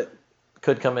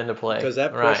could come into play. Because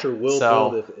that pressure will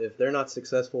build. If they're not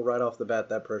successful right off the bat,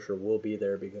 that pressure will be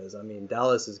there because,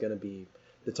 Dallas is going to be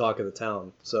the talk of the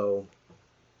town. So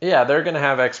yeah, they're going to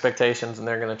have expectations, and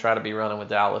they're going to try to be running with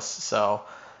Dallas. So,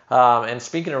 and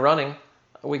speaking of running,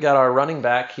 we got our running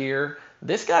back here.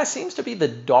 This guy seems to be the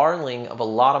darling of a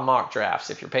lot of mock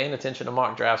drafts. If you're paying attention to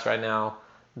mock drafts right now,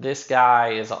 this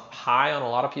guy is high on a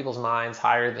lot of people's minds,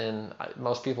 higher than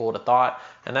most people would have thought,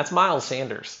 and that's Miles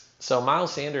Sanders. So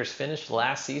Miles Sanders finished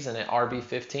last season at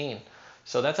RB15.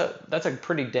 So that's a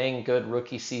pretty dang good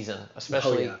rookie season,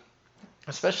 especially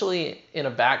in a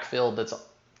backfield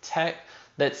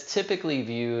that's typically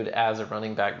viewed as a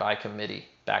running back by committee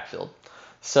backfield.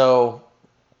 So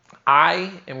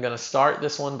I am going to start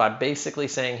this one by basically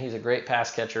saying he's a great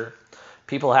pass catcher.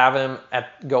 People have him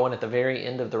going at the very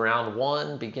end of the round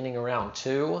 1, beginning of round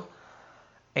 2.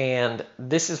 And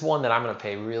this is one that I'm going to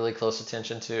pay really close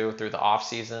attention to through the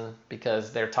offseason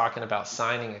because they're talking about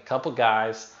signing a couple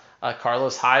guys.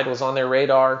 Carlos Hyde was on their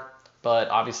radar, but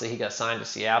obviously he got signed to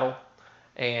Seattle.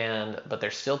 But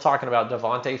they're still talking about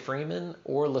Devontae Freeman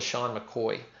or LaShawn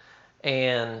McCoy.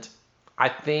 And I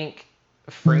think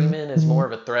Freeman is more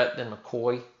of a threat than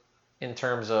McCoy in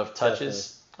terms of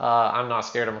touches. I'm not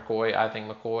scared of McCoy. I think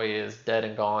McCoy is dead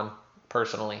and gone,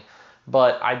 personally.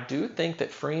 But I do think that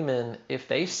Freeman, if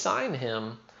they sign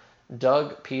him,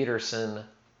 Doug Peterson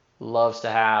loves to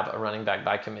have a running back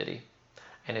by committee.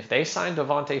 And if they sign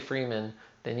Devontae Freeman,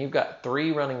 then you've got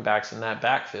 3 running backs in that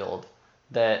backfield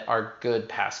that are good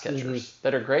pass catchers,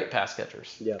 that are great pass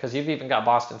catchers. Because you've even got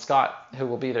Boston Scott, who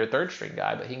will be their third string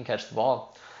guy, but he can catch the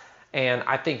ball. And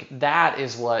I think that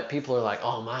is what people are like,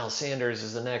 oh, Miles Sanders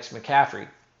is the next McCaffrey.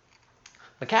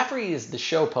 McCaffrey is the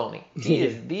show pony. He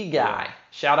is the guy.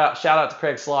 Shout out to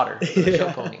Craig Slaughter, the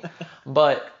show pony.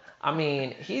 But,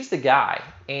 he's the guy.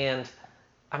 And,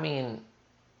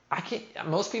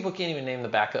 most people can't even name the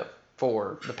backup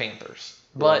for the Panthers.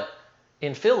 But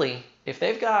in Philly, if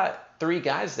they've got 3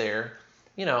 guys there,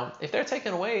 if they're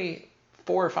taking away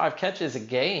 4 or 5 catches a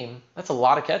game, that's a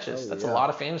lot of catches. That's a lot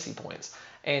of fantasy points.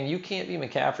 And you can't be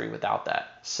McCaffrey without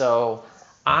that. So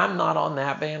I'm not on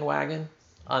that bandwagon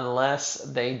unless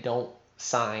they don't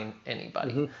sign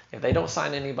anybody. If they don't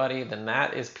sign anybody, then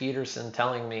that is Peterson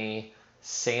telling me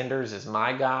Sanders is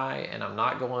my guy, and I'm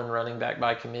not going running back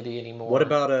by committee anymore. What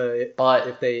about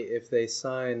if they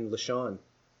sign LaShawn?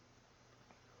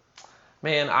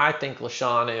 Man, I think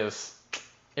LaShawn is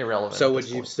irrelevant. So would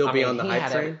you still be on the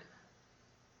hype train?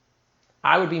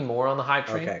 I would be more on the hype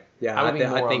train. Okay, yeah, I would be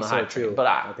more on the hype train. But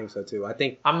I think so too.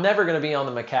 I'm never going to be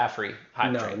on the McCaffrey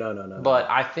hype train. No. But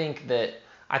I think that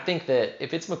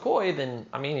if it's McCoy, then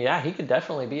he could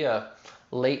definitely be a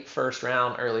late first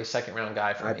round, early second round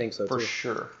guy for me. I think so for too.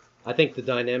 Sure. I think the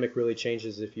dynamic really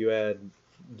changes if you add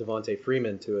Devontae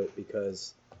Freeman to it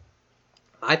because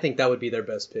I think that would be their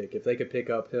best pick. If they could pick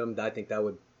up him, I think that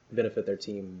would benefit their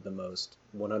team the most,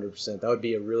 100%. That would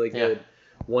be a really good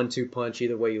 1-2 punch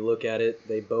either way you look at it.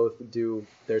 They both do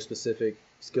their specific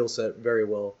skill set very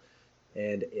well.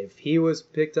 And if he was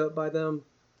picked up by them,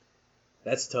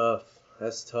 that's tough.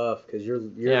 That's tough because you're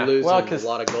losing a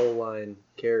lot of goal line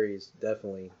carries,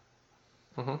 definitely.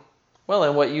 Mm-hmm. Well,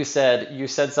 and what you said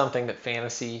something that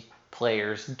fantasy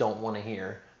players don't want to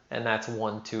hear, and that's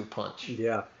 1-2 punch.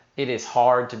 Yeah. It is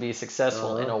hard to be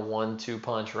successful in a 1-2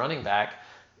 punch running back,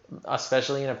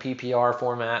 especially in a PPR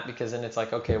format, because then it's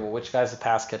like, okay, well, which guy's the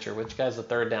pass catcher? Which guy's the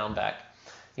third down back?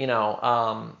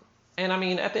 And I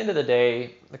mean, at the end of the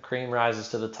day, the cream rises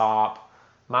to the top.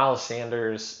 Miles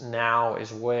Sanders now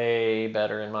is way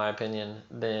better, in my opinion,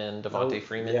 than Devontae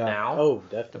Freeman now. Oh,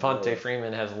 definitely. Devontae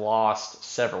Freeman has lost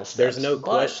several steps. There's no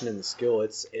question in the skill.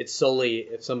 It's solely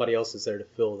if somebody else is there to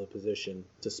fill the position,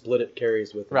 to split it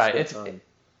carries with. Right. It's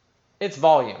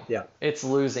volume. Yeah. It's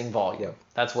losing volume. Yeah.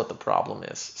 That's what the problem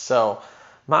is. So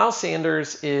Miles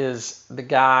Sanders is the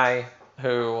guy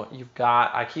who you've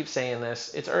got. I keep saying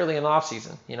this. It's early in the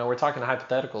offseason. We're talking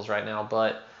hypotheticals right now,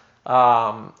 but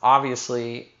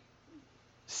obviously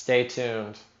stay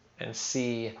tuned and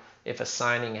see if a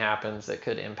signing happens that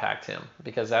could impact him,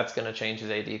 because that's going to change his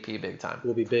ADP big time.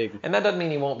 Will be big. And that doesn't mean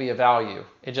he won't be a value.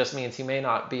 It just means he may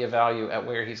not be a value at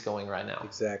where he's going right now.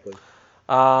 Exactly.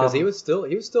 Because he was still a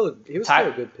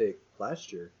good pick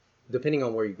last year, depending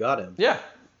on where you got him. Yeah.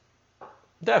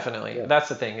 Definitely. Yeah. That's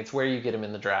the thing. It's where you get him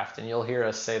in the draft, and you'll hear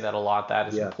us say that a lot. That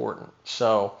is important.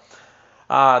 So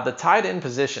the tight end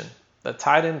position. I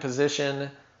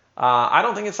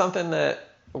don't think it's something that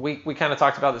we kind of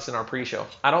talked about this in our pre-show.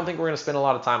 I don't think we're going to spend a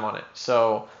lot of time on it.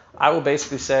 So I will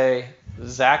basically say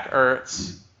Zach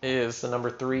Ertz is the number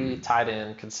 3 tight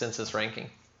end consensus ranking.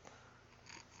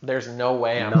 There's no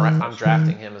way I'm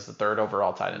drafting him as the 3rd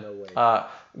overall tight end. No way.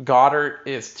 Goddard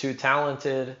is too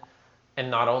talented. And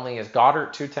not only is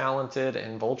Goddard too talented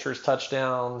in Vulture's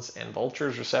touchdowns and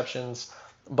Vulture's receptions,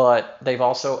 but they've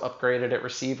also upgraded at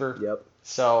receiver. Yep.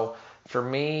 So for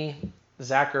me,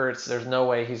 Zach Ertz, there's no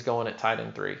way he's going at tight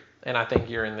end 3. And I think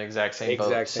you're in the exact same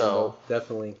boat. Boat,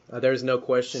 definitely. There's no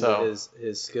question to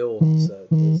his skill set,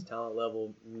 his talent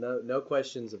level. No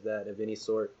questions of that of any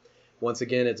sort. Once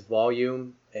again, it's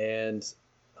volume, and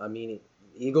I mean,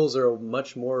 Eagles are a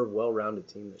much more well-rounded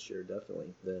team this year,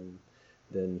 definitely, than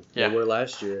they were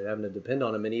last year, having to depend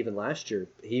on him. And even last year,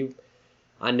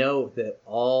 I know that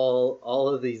all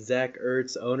of these Zach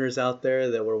Ertz owners out there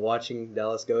that were watching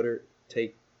Dallas Goedert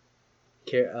take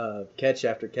catch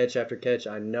after catch after catch,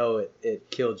 I know it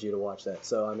killed you to watch that.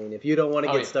 So, I mean, if you don't want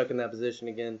to get stuck in that position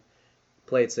again,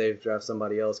 play it safe, draft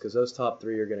somebody else, because those top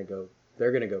 3 they're going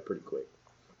to go pretty quick.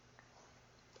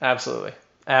 Absolutely.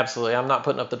 I'm not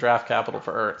putting up the draft capital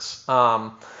for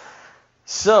Ertz.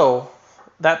 So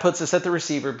that puts us at the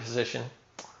receiver position.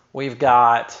 We've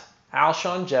got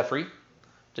Alshon Jeffrey,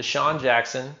 Deshaun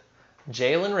Jackson,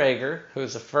 Jalen Reagor,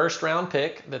 who's a first-round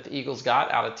pick that the Eagles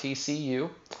got out of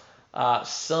TCU,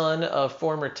 son of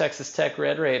former Texas Tech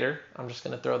Red Raider. I'm just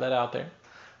going to throw that out there.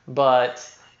 But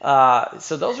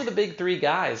so those are the big 3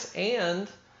 guys. And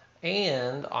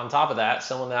on top of that,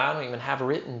 someone that I don't even have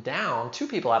written down, 2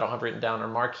 people I don't have written down are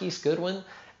Marquise Goodwin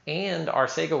and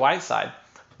Arcega-Whiteside.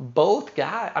 Both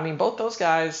those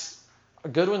guys,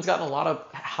 Goodwin's gotten a lot of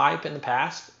hype in the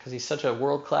past because he's such a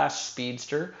world-class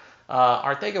speedster.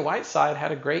 Arcega-Whiteside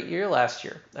had a great year last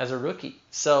year as a rookie.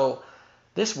 So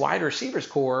this wide receivers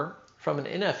core, from an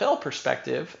NFL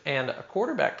perspective and a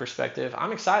quarterback perspective,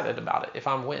 I'm excited about it. If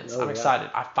I'm Wentz, I'm excited.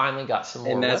 I finally got some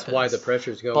more weapons. And that's why the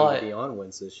pressure's going to be on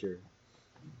Wentz this year.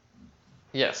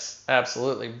 Yes,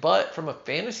 absolutely. But from a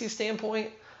fantasy standpoint,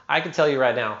 I can tell you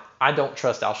right now, I don't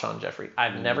trust Alshon Jeffrey.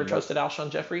 I've never trusted Alshon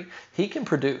Jeffrey. He can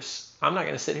produce. I'm not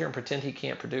going to sit here and pretend he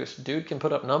can't produce. Dude can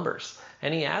put up numbers,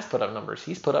 and he has put up numbers.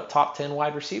 He's put up top 10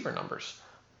 wide receiver numbers.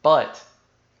 But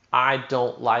I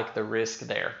don't like the risk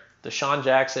there. Deshaun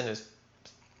Jackson is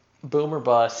boom or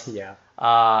bust. Yeah.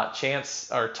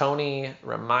 Tony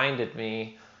reminded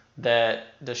me that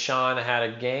Deshaun had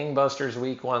a gangbusters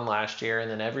week 1 last year,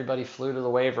 and then everybody flew to the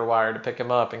waiver wire to pick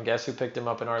him up. And guess who picked him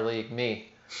up in our league? Me.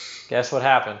 Guess what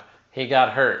happened? He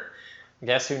got hurt.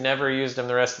 Guess who never used him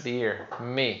the rest of the year?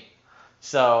 Me.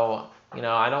 So,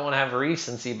 I don't want to have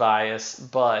recency bias,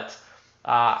 but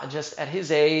just at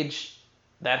his age,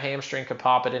 that hamstring could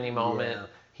pop at any moment. Yeah.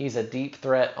 He's a deep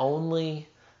threat only,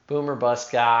 boom or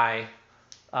bust guy.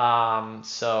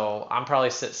 So I'm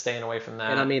probably staying away from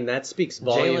that. And I mean, that speaks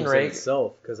volumes in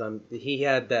itself, because he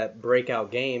had that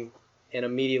breakout game, and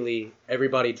immediately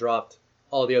everybody dropped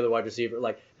all the other wide receivers.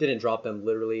 Like, didn't drop them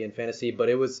literally in fantasy, but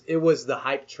it was the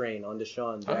hype train on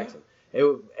Deshaun Jackson.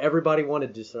 Everybody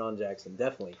wanted Deshaun Jackson,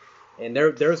 definitely. And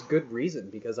there's good reason,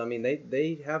 because I mean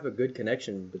they have a good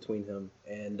connection between him,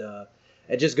 and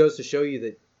it just goes to show you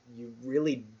that you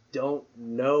really don't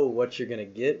know what you're gonna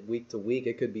get week to week.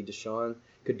 It could be Deshaun,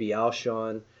 could be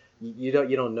Alshon. You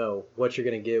don't know what you're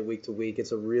gonna get week to week.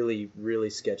 It's a really, really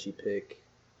sketchy pick.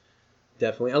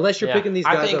 Definitely, unless you're picking these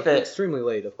guys up extremely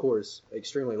late, of course.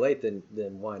 Extremely late,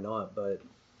 then why not? But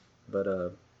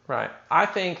right. I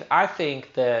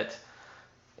think that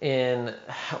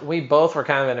we both were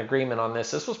kind of in agreement on this.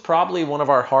 This was probably one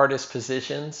of our hardest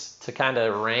positions to kind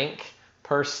of rank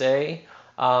per se.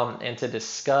 and to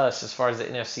discuss as far as the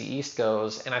NFC East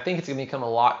goes. And I think it's going to become a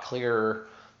lot clearer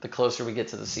the closer we get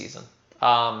to the season.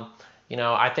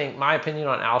 I think my opinion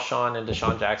on Alshon and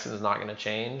Deshaun Jackson is not going to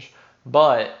change,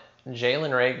 but Jalen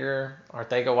Reagor,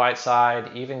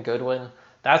 Arcega-Whiteside, even Goodwin,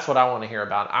 that's what I want to hear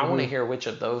about. I want to hear which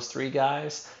of those three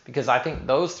guys, because I think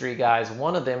those three guys,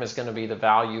 one of them is going to be the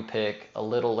value pick a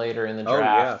little later in the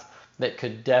draft that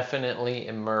could definitely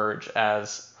emerge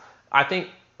as, I think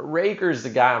Reagor is the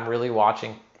guy I'm really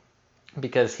watching,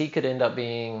 because he could end up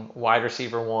being wide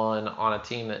receiver one on a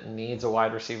team that needs a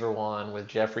wide receiver one, with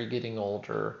Jeffrey getting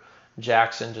older,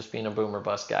 Jackson just being a boomer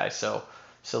bust guy. So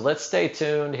let's stay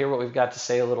tuned, hear what we've got to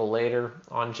say a little later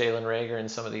on Jalen Reagor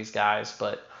and some of these guys.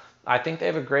 But I think they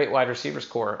have a great wide receivers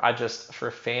core.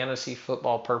 For fantasy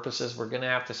football purposes, we're going to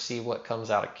have to see what comes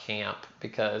out of camp,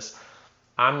 because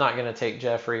I'm not going to take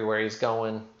Jeffrey where he's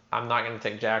going. I'm not going to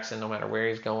take Jackson no matter where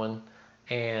he's going.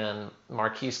 And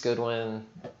Marquise Goodwin.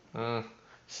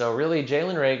 So really,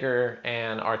 Jalen Reagor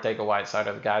and Arcega-Whiteside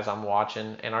are the guys I'm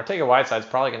watching. And Arcega-Whiteside's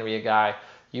probably going to be a guy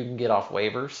you can get off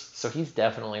waivers. So he's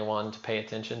definitely one to pay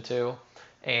attention to.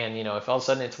 And, if all of a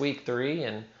sudden it's week 3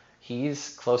 and he's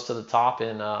close to the top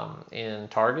in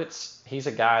targets, he's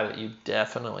a guy that you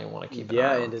definitely want to keep an eye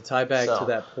on. Yeah, and to tie back to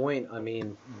that point, I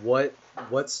mean, what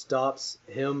stops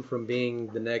him from being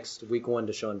the next week 1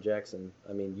 Deshaun Jackson?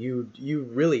 I mean, you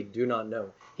really do not know.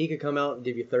 He could come out and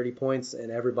give you 30 points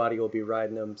and everybody will be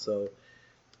riding him. So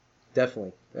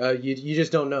definitely, you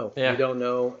just don't know. Yeah. You don't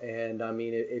know. And I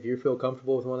mean, if you feel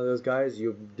comfortable with one of those guys,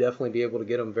 you'll definitely be able to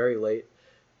get him very late,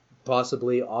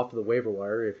 possibly off the waiver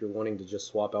wire if you're wanting to just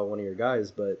swap out one of your guys.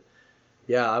 But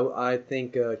yeah, I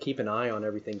think keep an eye on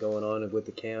everything going on with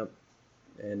the camp,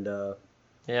 and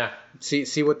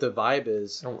see what the vibe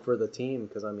is for the team,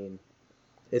 because I mean,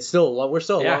 we're still a long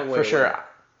way for sure. away.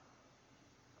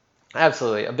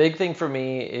 Absolutely. A big thing for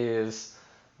me is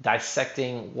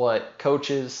dissecting what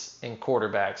coaches and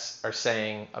quarterbacks are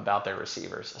saying about their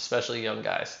receivers, especially young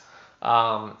guys.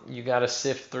 You got to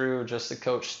sift through just the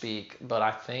coach speak, but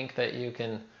I think that you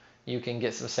can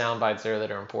get some sound bites there that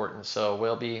are important. So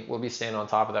we'll be staying on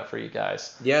top of that for you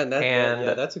guys. Yeah,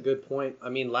 that's a good point. I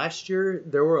mean, last year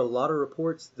there were a lot of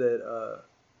reports that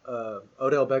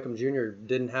Odell Beckham Jr.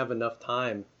 didn't have enough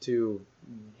time to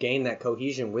gain that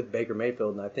cohesion with Baker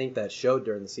Mayfield, and I think that showed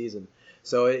during the season.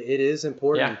 So it is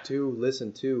important to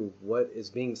listen to what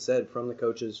is being said from the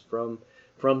coaches, from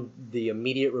the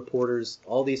immediate reporters,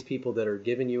 all these people that are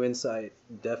giving you insight,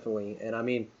 definitely. And I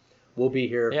mean, we'll be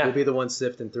here. Yeah. We'll be the ones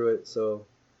sifting through it, so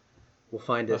we'll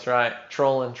find it. That's right.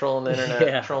 Trolling the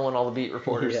internet, trolling all the beat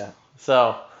reporters. Yeah.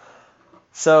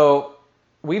 So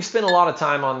we've spent a lot of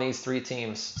time on these 3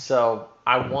 teams. So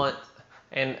I want,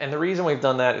 and the reason we've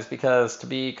done that is because, to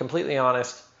be completely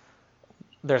honest,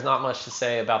 there's not much to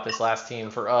say about this last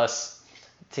team for us.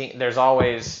 There's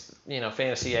always,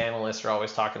 fantasy analysts are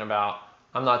always talking about,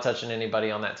 I'm not touching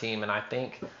anybody on that team. And I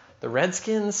think the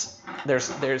Redskins, there's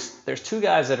 2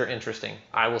 guys that are interesting.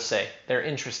 I will say they're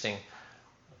interesting,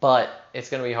 but it's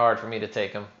going to be hard for me to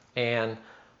take them. And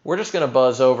we're just going to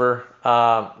buzz over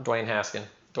Dwayne Haskins.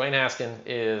 Dwayne Haskins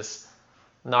is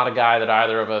not a guy that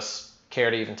either of us care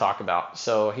to even talk about.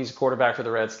 So he's a quarterback for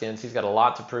the Redskins. He's got a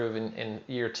lot to prove in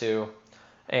year 2.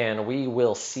 And we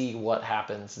will see what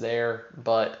happens there,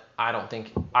 but I don't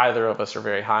think either of us are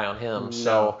very high on him. No,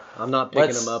 so I'm not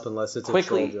picking him up unless it's a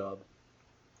troll job.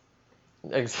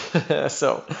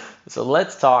 So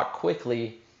let's talk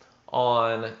quickly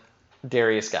on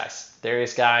Darius Geis.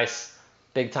 Darius Geis,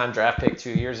 big-time draft pick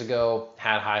 2 years ago,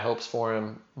 had high hopes for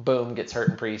him. Boom, gets hurt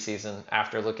in preseason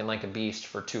after looking like a beast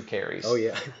for 2 carries. Oh,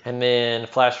 yeah. And then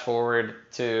flash forward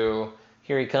to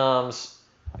here he comes,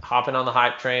 hopping on the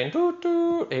hype train.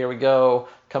 Here we go,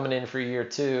 coming in for year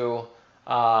 2.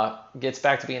 Gets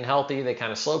back to being healthy. They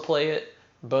kind of slow play it.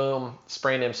 Boom,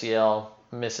 sprained MCL,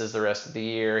 misses the rest of the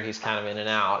year. He's kind of in and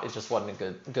out. It just wasn't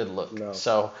a good look. No.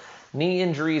 So knee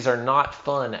injuries are not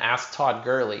fun. Ask Todd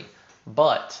Gurley.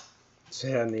 But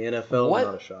yeah, in the NFL,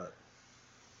 not a shot.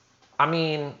 I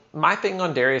mean, my thing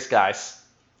on Darius Geis,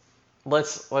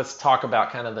 let's talk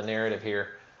about kind of the narrative here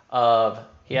of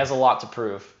he has a lot to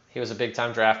prove. He was a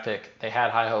big-time draft pick. They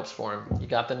had high hopes for him. You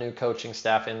got the new coaching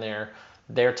staff in there.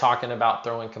 They're talking about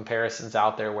throwing comparisons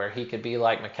out there where he could be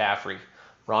like McCaffrey.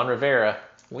 Ron Rivera,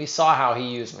 we saw how he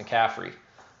used McCaffrey.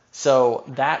 So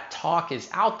that talk is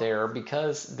out there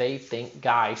because they think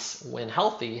Geis, when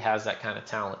healthy, has that kind of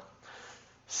talent.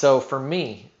 So for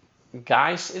me,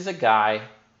 Geis is a guy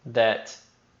that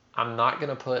I'm not going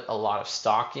to put a lot of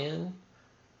stock in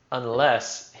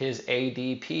unless his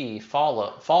ADP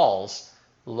falls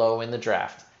low in the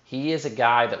draft. He is a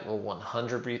guy that will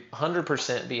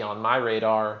 100% be on my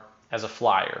radar as a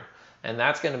flyer. And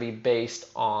that's going to be based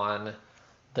on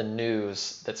the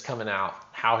news that's coming out,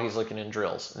 how he's looking in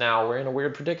drills. Now, we're in a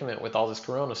weird predicament with all this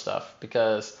corona stuff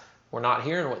because we're not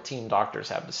hearing what team doctors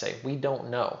have to say. We don't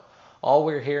know. All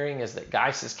we're hearing is that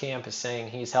Geis's camp is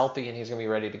saying he's healthy and he's going to be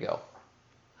ready to go.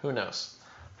 Who knows?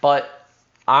 But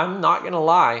I'm not going to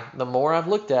lie. The more I've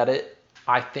looked at it,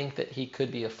 I think that he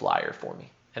could be a flyer for me.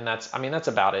 And that's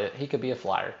about it. He could be a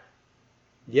flyer.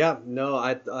 Yeah, no,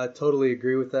 I totally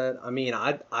agree with that. I mean,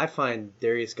 I find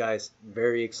Darius Geis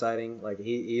very exciting. Like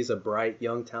he's a bright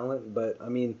young talent, but I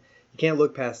mean, you can't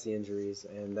look past the injuries,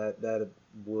 and that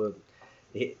would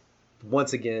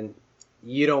once again,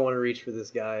 you don't want to reach for this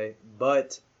guy.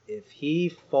 But if he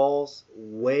falls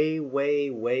way, way,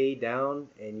 way down,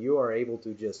 and you are able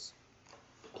to just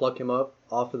pluck him up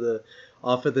off of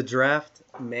the draft,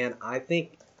 man, I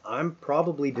think I'm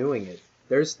probably doing it.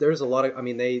 There's a lot of, I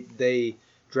mean, they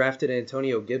drafted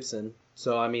Antonio Gibson,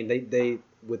 so I mean they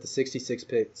with the 66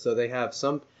 pick, so they have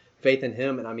some faith in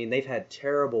him, and I mean they've had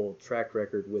terrible track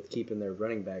record with keeping their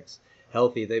running backs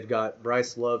healthy. They've got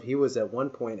Bryce Love. He was at one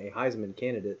point a Heisman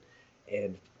candidate,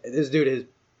 and this dude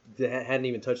hadn't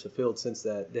even touched the field since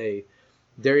that day.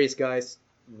 Darius Geis,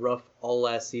 rough all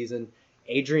last season.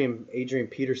 Adrian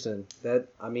Peterson, that,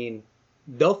 I mean,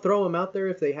 they'll throw him out there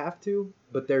if they have to,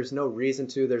 but there's no reason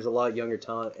to. There's a lot of younger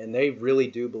talent, and they really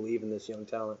do believe in this young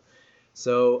talent.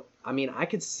 So, I mean, I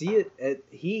could see it.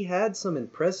 He had some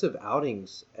impressive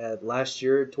outings at last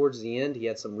year. Towards the end, he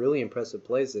had some really impressive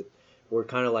plays that were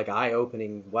kind of like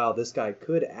eye-opening. Wow, this guy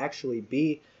could actually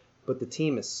be, but the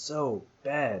team is so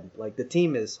bad. Like, the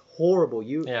team is horrible.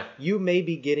 You may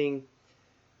be getting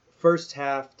first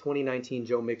half 2019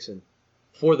 Joe Mixon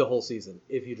for the whole season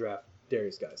if you draft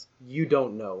Darius Geis. You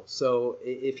don't know. So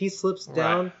if he slips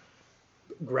down,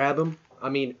 grab him. I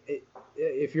mean,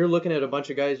 if you're looking at a bunch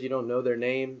of guys you don't know their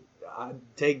name, I'd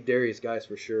take Darius Geis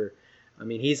for sure. I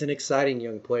mean, he's an exciting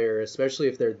young player, especially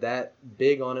if they're that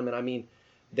big on him. And I mean,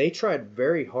 they tried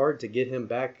very hard to get him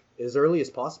back as early as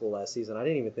possible last season. I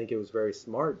didn't even think it was very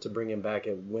smart to bring him back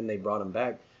when they brought him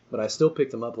back, but I still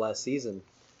picked him up last season.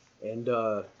 And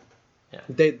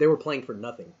they were playing for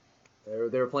nothing.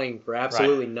 They were playing for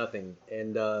absolutely nothing,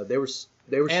 and they were.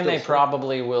 And they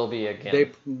probably will be again.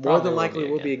 They more than likely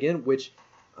will be again. Which,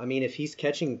 I mean, if he's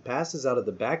catching passes out of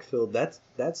the backfield,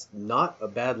 that's not a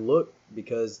bad look,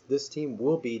 because this team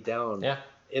will be down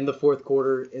in the fourth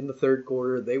quarter, in the third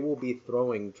quarter. They will be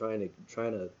throwing, trying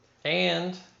to.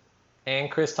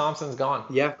 And Chris Thompson's gone.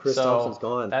 Yeah, Chris Thompson's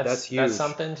gone. That's huge. That's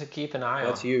something to keep an eye on.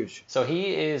 That's huge. So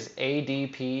he is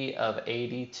ADP of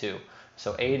 82.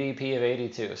 So ADP of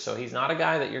 82. So he's not a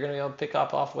guy that you're going to be able to pick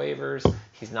up off waivers.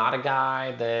 He's not a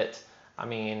guy that, I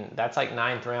mean, that's like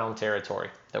 9th round territory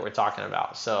that we're talking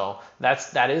about. So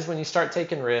that is when you start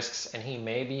taking risks, and he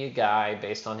may be a guy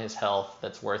based on his health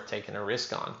that's worth taking a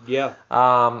risk on. Yeah.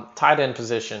 Tight end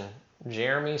position,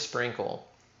 Jeremy Sprinkle.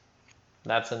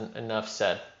 That's enough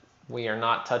said. We are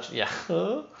not touching. Yeah.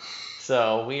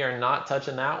 So we are not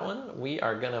touching that one. We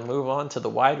are going to move on to the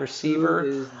wide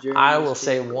receiver. I will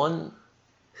say one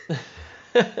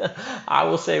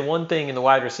thing in the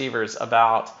wide receivers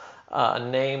about a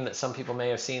name that some people may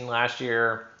have seen last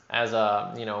year as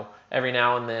every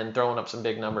now and then throwing up some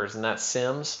big numbers, and that's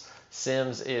Sims.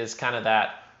 Sims is kind of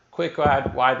that quick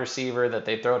wide receiver that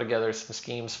they throw together some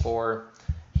schemes for.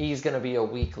 He's going to be a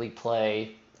weekly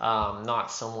play,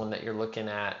 not someone that you're looking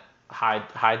at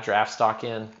high draft stock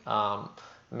in.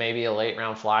 Maybe a late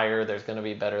round flyer. There's going to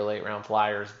be better late round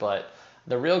flyers, but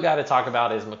the real guy to talk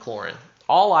about is McLaurin.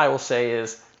 All I will say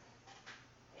is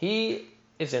he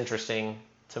is interesting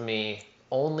to me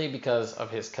only because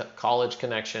of his college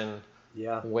connection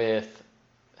with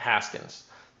Haskins.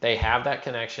 They have that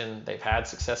connection. They've had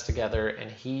success together, and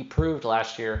he proved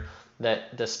last year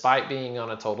that despite being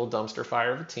on a total dumpster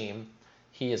fire of a team,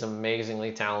 he is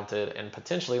amazingly talented and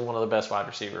potentially one of the best wide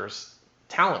receivers,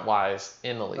 talent-wise,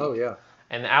 in the league. Oh, yeah.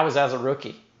 And that was as a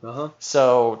rookie. Uh-huh.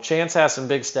 So Chance has some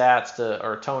big stats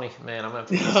or Tony, man, I'm going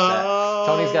to have to get stats.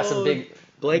 Tony's got some big...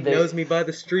 Blake knows me by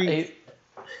the street.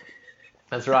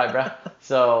 That's right, bro.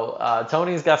 So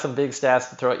Tony's got some big stats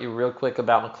to throw at you real quick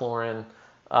about McLaurin,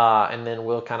 and then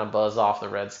we'll kind of buzz off the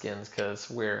Redskins because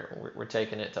we're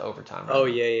taking it to overtime. Right now.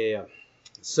 Yeah.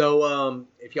 So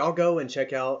if y'all go and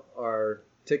check out our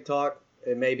TikTok,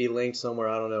 it may be linked somewhere.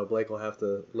 I don't know. Blake will have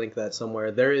to link that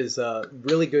somewhere. There is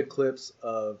really good clips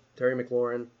of Terry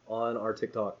McLaurin on our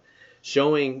TikTok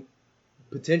showing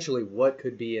potentially what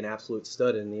could be an absolute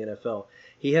stud in the NFL.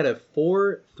 He had a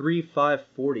 4.35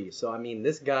 40. So, I mean,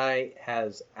 this guy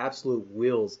has absolute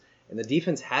wheels, and the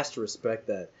defense has to respect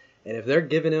that. And if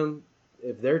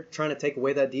they're trying to take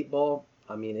away that deep ball,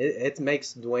 I mean, it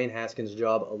makes Dwayne Haskins'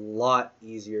 job a lot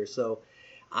easier. So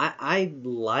I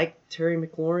like Terry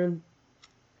McLaurin,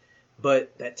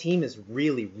 but that team is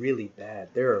really, really bad.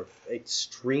 They're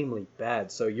extremely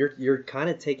bad. So you're kind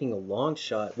of taking a long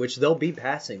shot, which they'll be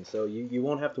passing. So you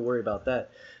won't have to worry about that.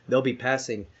 They'll be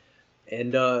passing.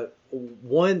 And the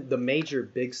major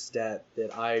big stat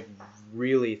that I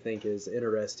really think is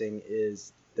interesting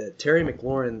is that Terry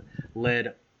McLaurin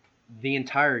led the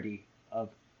entirety of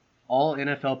all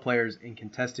NFL players in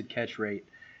contested catch rate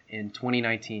in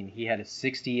 2019. He had a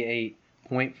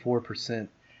 68.4%.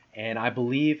 And I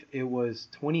believe it was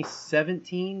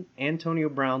 2017, Antonio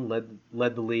Brown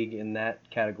led the league in that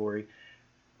category.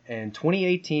 And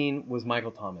 2018 was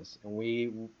Michael Thomas. And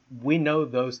we know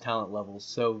those talent levels.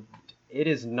 So it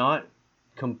is not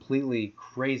completely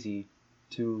crazy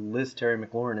to list Terry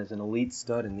McLaurin as an elite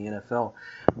stud in the NFL.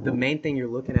 The main thing you're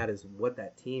looking at is what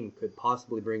that team could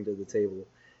possibly bring to the table.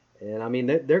 And, I mean,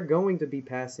 they're going to be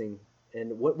passing.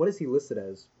 And what is he listed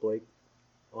as, Blake,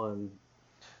 on...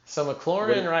 So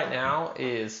McLaurin right now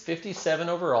is 57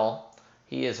 overall.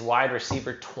 He is wide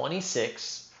receiver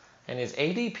 26, and his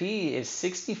ADP is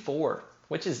 64,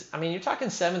 which is, I mean, you're talking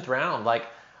 7th round. Like,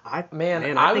 I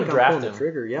would draft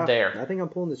him there. I think I'm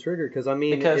pulling the trigger because, I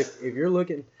mean, if you're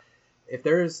looking, if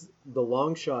there's the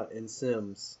long shot in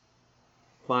Sims,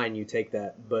 fine, you take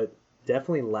that. But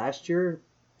definitely last year,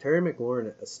 Terry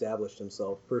McLaurin established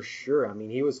himself for sure. I mean,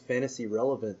 he was fantasy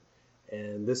relevant.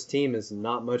 And this team is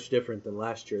not much different than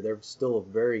last year. They're still a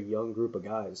very young group of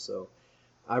guys. So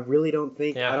I really don't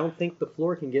think I don't think the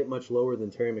floor can get much lower than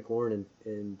Terry McLaurin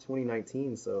in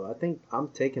 2019. So I think I'm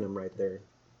taking him right there.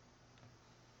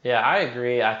 Yeah, I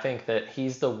agree. I think that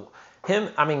Geis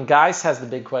has the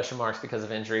big question marks because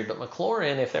of injury, but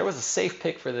McLaurin, if there was a safe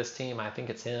pick for this team, I think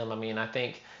it's him. I mean, I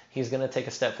think he's going to take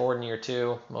a step forward in year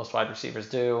 2. Most wide receivers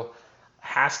do.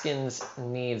 Haskins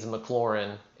needs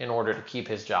McLaurin in order to keep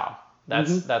his job.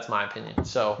 That's my opinion.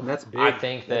 So that's big. I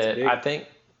think that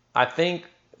I think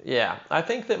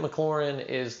that McLaurin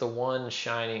is the one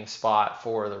shining spot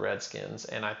for the Redskins,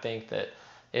 and I think that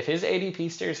if his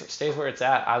ADP stays where it's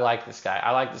at, I like this guy.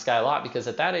 I like this guy a lot because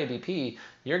at that ADP,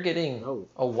 you're getting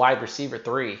a wide receiver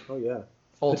 3. Oh yeah,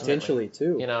 ultimately. Potentially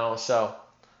too. You know, so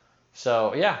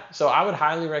yeah. So I would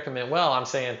highly recommend. Well, I'm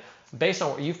saying based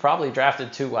on you've probably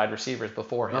drafted 2 wide receivers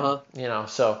before him. You know,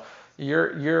 so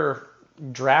you're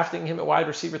drafting him at wide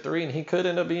receiver 3, and he could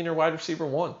end up being your wide receiver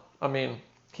 1. I mean,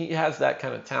 he has that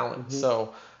kind of talent.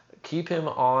 So keep him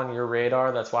on your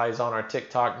radar. That's why he's on our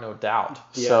TikTok, no doubt.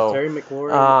 Yeah, so, Terry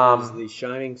McLaurin is the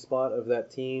shining spot of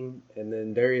that team, and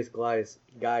then Darius Geis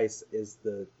is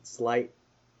the slight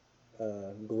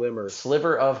glimmer.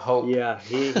 Sliver of hope. Yeah,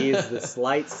 he is the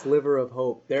slight sliver of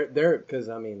hope. They're because,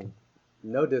 I mean,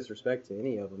 no disrespect to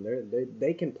any of them.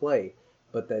 They can play.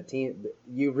 But that team,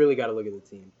 you really got to look at the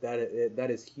team. That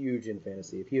is huge in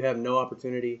fantasy. If you have no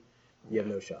opportunity, you have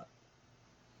no shot.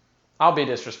 I'll be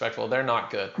disrespectful. They're not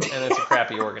good, and it's a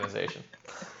crappy organization.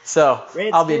 So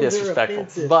Redskins I'll be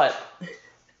disrespectful. But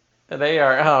they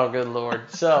are, oh, good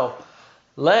Lord. So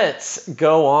let's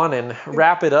go on and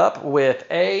wrap it up with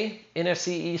NFC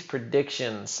East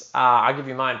predictions. I'll give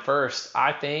you mine first.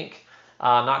 I think,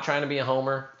 not trying to be a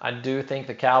homer, I do think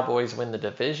the Cowboys win the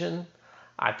division.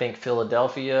 I think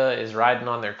Philadelphia is riding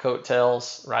on their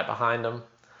coattails right behind them.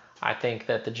 I think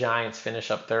that the Giants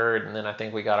finish up 3rd, and then I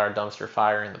think we got our dumpster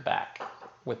fire in the back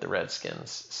with the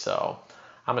Redskins. So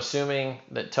I'm assuming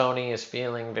that Tony is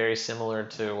feeling very similar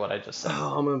to what I just said.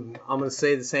 I'm gonna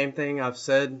say the same thing I've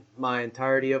said my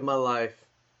entirety of my life,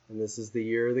 and this is the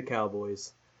year of the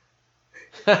Cowboys.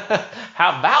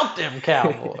 How about them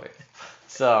Cowboys?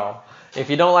 So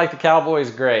if you don't like the Cowboys,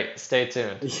 great. Stay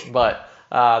tuned. But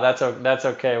that's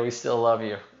okay. We still love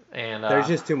you. And there's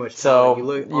just too much talent. So you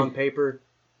look on paper,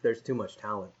 there's too much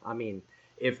talent. I mean,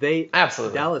 if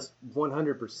Dallas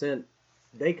 100%,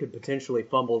 they could potentially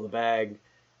fumble the bag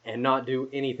and not do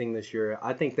anything this year.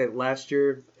 I think that last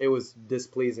year it was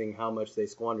displeasing how much they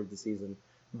squandered the season.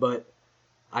 But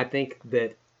I think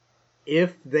that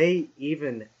if they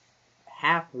even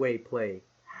halfway play,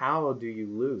 how do you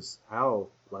lose? How?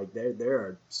 Like, they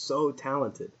are so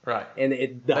talented. Right. And they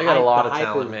got a lot of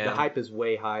talent, man. The hype is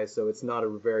way high, so it's not a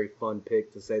very fun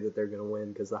pick to say that they're going to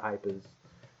win because the hype is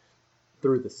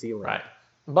through the ceiling. Right.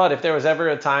 But if there was ever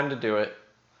a time to do it,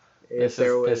 this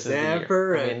is the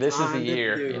year. I mean, this is the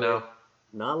year, you know.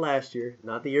 Not last year,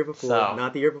 not the year before,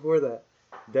 not the year before that.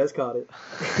 Des caught it.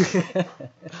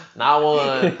 Not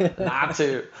 1, not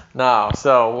 2. No.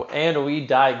 So, and we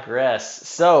digress.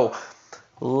 So,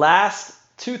 last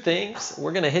two things.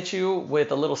 We're going to hit you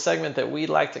with a little segment that we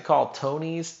like to call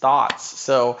Tony's Thoughts.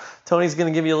 So Tony's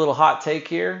going to give you a little hot take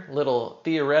here, little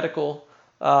theoretical,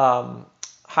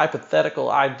 hypothetical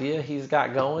idea he's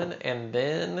got going, and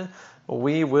then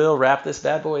we will wrap this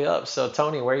bad boy up. So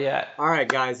Tony, where you at? All right,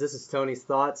 guys, this is Tony's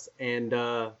Thoughts, and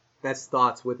that's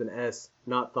thoughts with an S,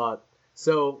 not thought.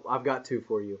 So I've got two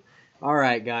for you. All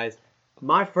right, guys.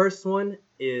 My first one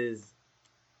is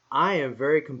I am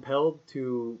very compelled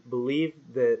to believe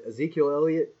that Ezekiel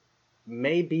Elliott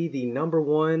may be the number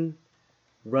one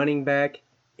running back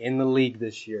in the league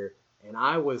this year. And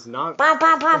I was not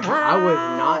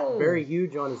very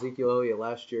huge on Ezekiel Elliott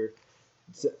last year.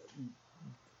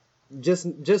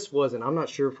 Just wasn't. I'm not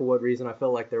sure for what reason. I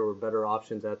felt like there were better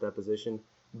options at that position.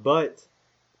 But,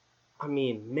 I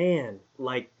mean, man,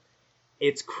 like,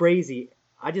 it's crazy.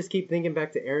 I just keep thinking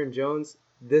back to Aaron Jones.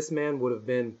 This man would have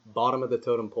been bottom of the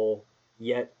totem pole,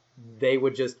 yet they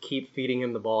would just keep feeding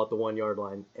him the ball at the 1 yard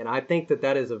line. And I think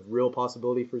that is a real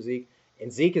possibility for Zeke.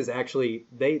 And Zeke is actually,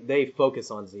 they focus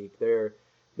on Zeke.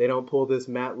 They don't pull this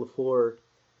Matt LaFleur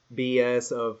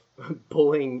BS of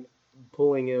pulling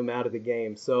him out of the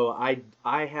game. So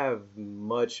I have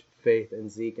much faith in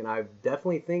Zeke, and I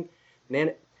definitely think,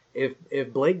 man,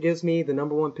 if Blake gives me the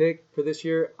number one pick for this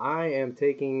year, I am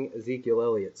taking Ezekiel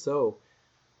Elliott. So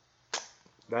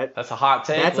that's a hot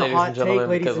take, ladies and gentlemen,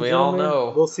 because we all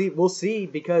know. We'll see,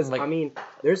 because, I mean,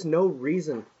 there's no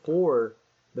reason for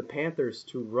the Panthers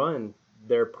to run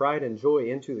their pride and joy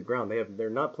into the ground. They're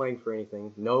not playing for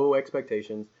anything, no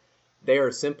expectations. They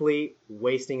are simply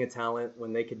wasting a talent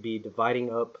when they could be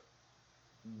dividing up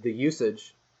the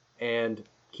usage and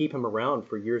keep him around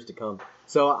for years to come.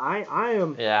 So I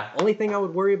am. Only thing I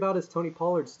would worry about is Tony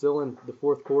Pollard still in the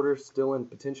fourth quarter, still in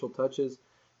potential touches.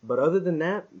 But other than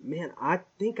that, man, I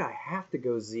think I have to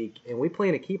go Zeke. And we play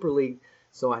in a keeper league,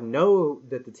 so I know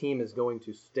that the team is going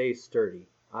to stay sturdy.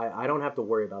 I don't have to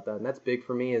worry about that. And that's big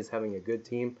for me, is having a good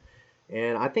team.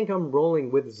 And I think I'm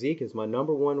rolling with Zeke as my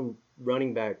number one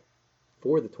running back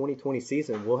for the 2020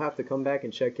 season. We'll have to come back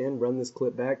and check in, run this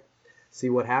clip back, see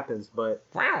what happens. But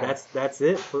that's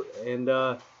it.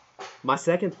 My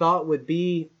second thought would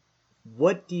be,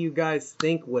 what do you guys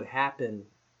think would happen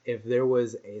if there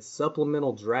was a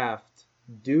supplemental draft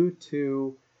due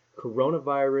to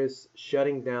coronavirus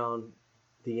shutting down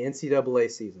the NCAA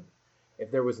season?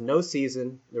 If there was no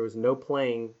season, there was no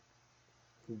playing,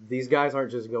 these guys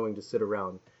aren't just going to sit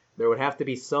around. There would have to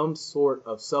be some sort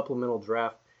of supplemental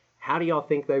draft. How do y'all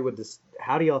think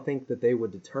that they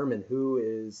would determine who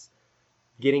is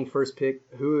getting first pick,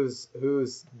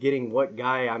 who's getting what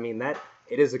guy? I mean,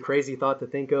 it is a crazy thought to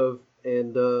think of.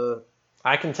 And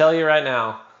I can tell you right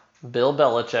now, Bill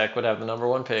Belichick would have the number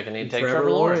one pick, and he'd take Trevor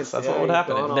Lawrence. That's what would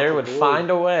happen. They would find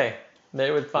a way.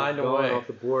 They would find a way. Off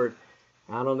the board.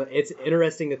 I don't know. It's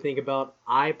interesting to think about.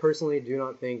 I personally do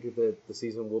not think that the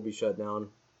season will be shut down,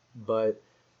 but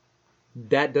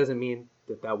that doesn't mean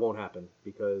that won't happen,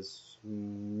 because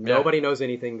nobody knows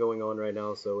anything going on right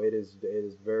now. So it is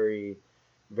very,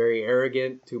 very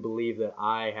arrogant to believe that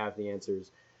I have the answers.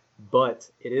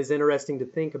 But it is interesting to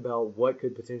think about what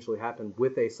could potentially happen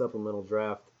with a supplemental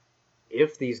draft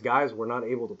if these guys were not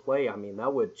able to play. I mean,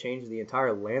 that would change the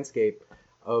entire landscape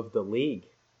of the league.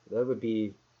 That would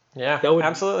be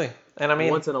absolutely. And I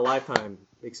mean, once in a lifetime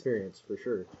experience for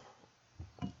sure.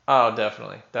 Oh,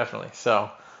 definitely.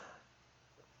 So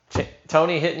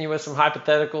Tony hitting you with some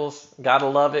hypotheticals. Gotta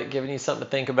love it, giving you something to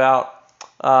think about.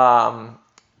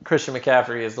 Christian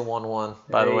McCaffrey is the 1-1,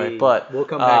 by the way. But we'll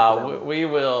come back to that.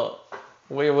 We'll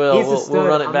We'll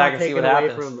run it back and see what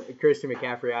happens. From Christian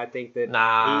McCaffrey, I think that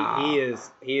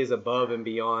he is above and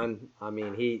beyond. I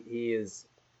mean, he has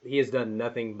done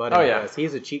nothing but impress.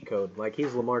 He's a cheat code. Like,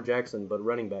 he's Lamar Jackson, but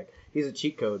running back. He's a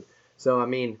cheat code. So, I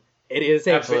mean,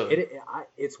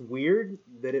 it's weird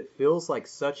that it feels like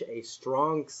such a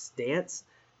strong stance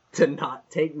to not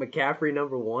take McCaffrey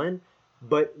number one,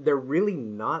 but they're really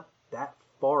not that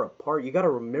far apart. You got to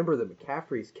remember that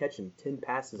McCaffrey's catching 10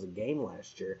 passes a game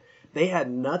last year. They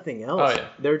had nothing else.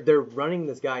 They're running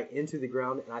this guy into the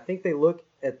ground, and I think they look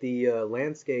at the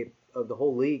landscape of the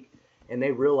whole league, and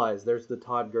they realize there's the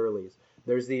Todd Gurleys.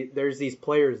 There's these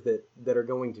players that are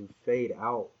going to fade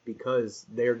out because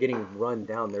they're getting run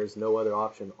down. There's no other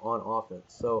option on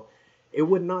offense. So it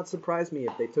would not surprise me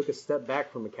if they took a step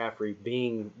back from McCaffrey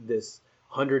being this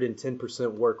 110%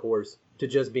 workhorse to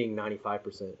just being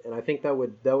 95%. And I think that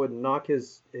would knock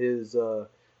his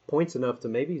points enough to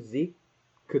maybe Zeke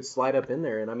could slide up in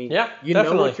there. And I mean, you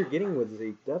know what you're getting with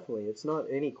Zeke. Definitely. It's not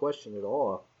any question at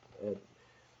all.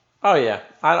 Oh, yeah.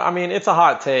 I mean, it's a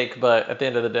hot take, but at the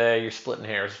end of the day, you're splitting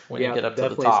hairs when you get up to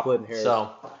the top. Splitting hairs.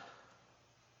 So,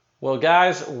 Well,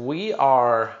 guys, we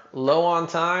are low on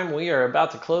time. We are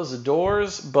about to close the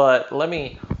doors, but let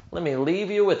me leave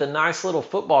you with a nice little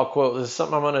football quote. This is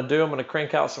something I'm going to do. I'm going to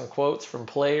crank out some quotes from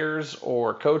players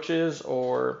or coaches,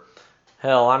 or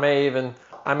hell, I may even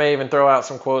throw out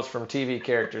some quotes from TV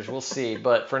characters. We'll see.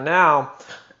 But for now,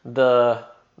 the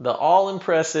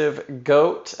all-impressive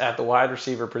GOAT at the wide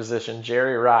receiver position,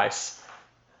 Jerry Rice,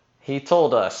 he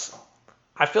told us,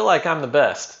 "I feel like I'm the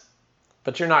best,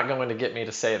 but you're not going to get me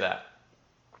to say that."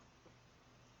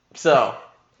 So,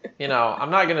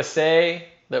 I'm not going to say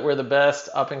that we're the best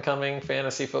up-and-coming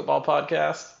fantasy football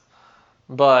podcast,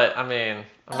 but, I'm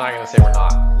not going to say we're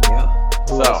not. Yeah.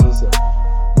 So,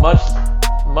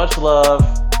 much love.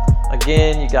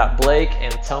 Again, you got Blake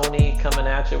and Tony coming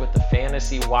at you with the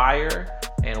Fantasy Wire,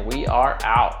 and we are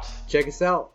out. Check us out.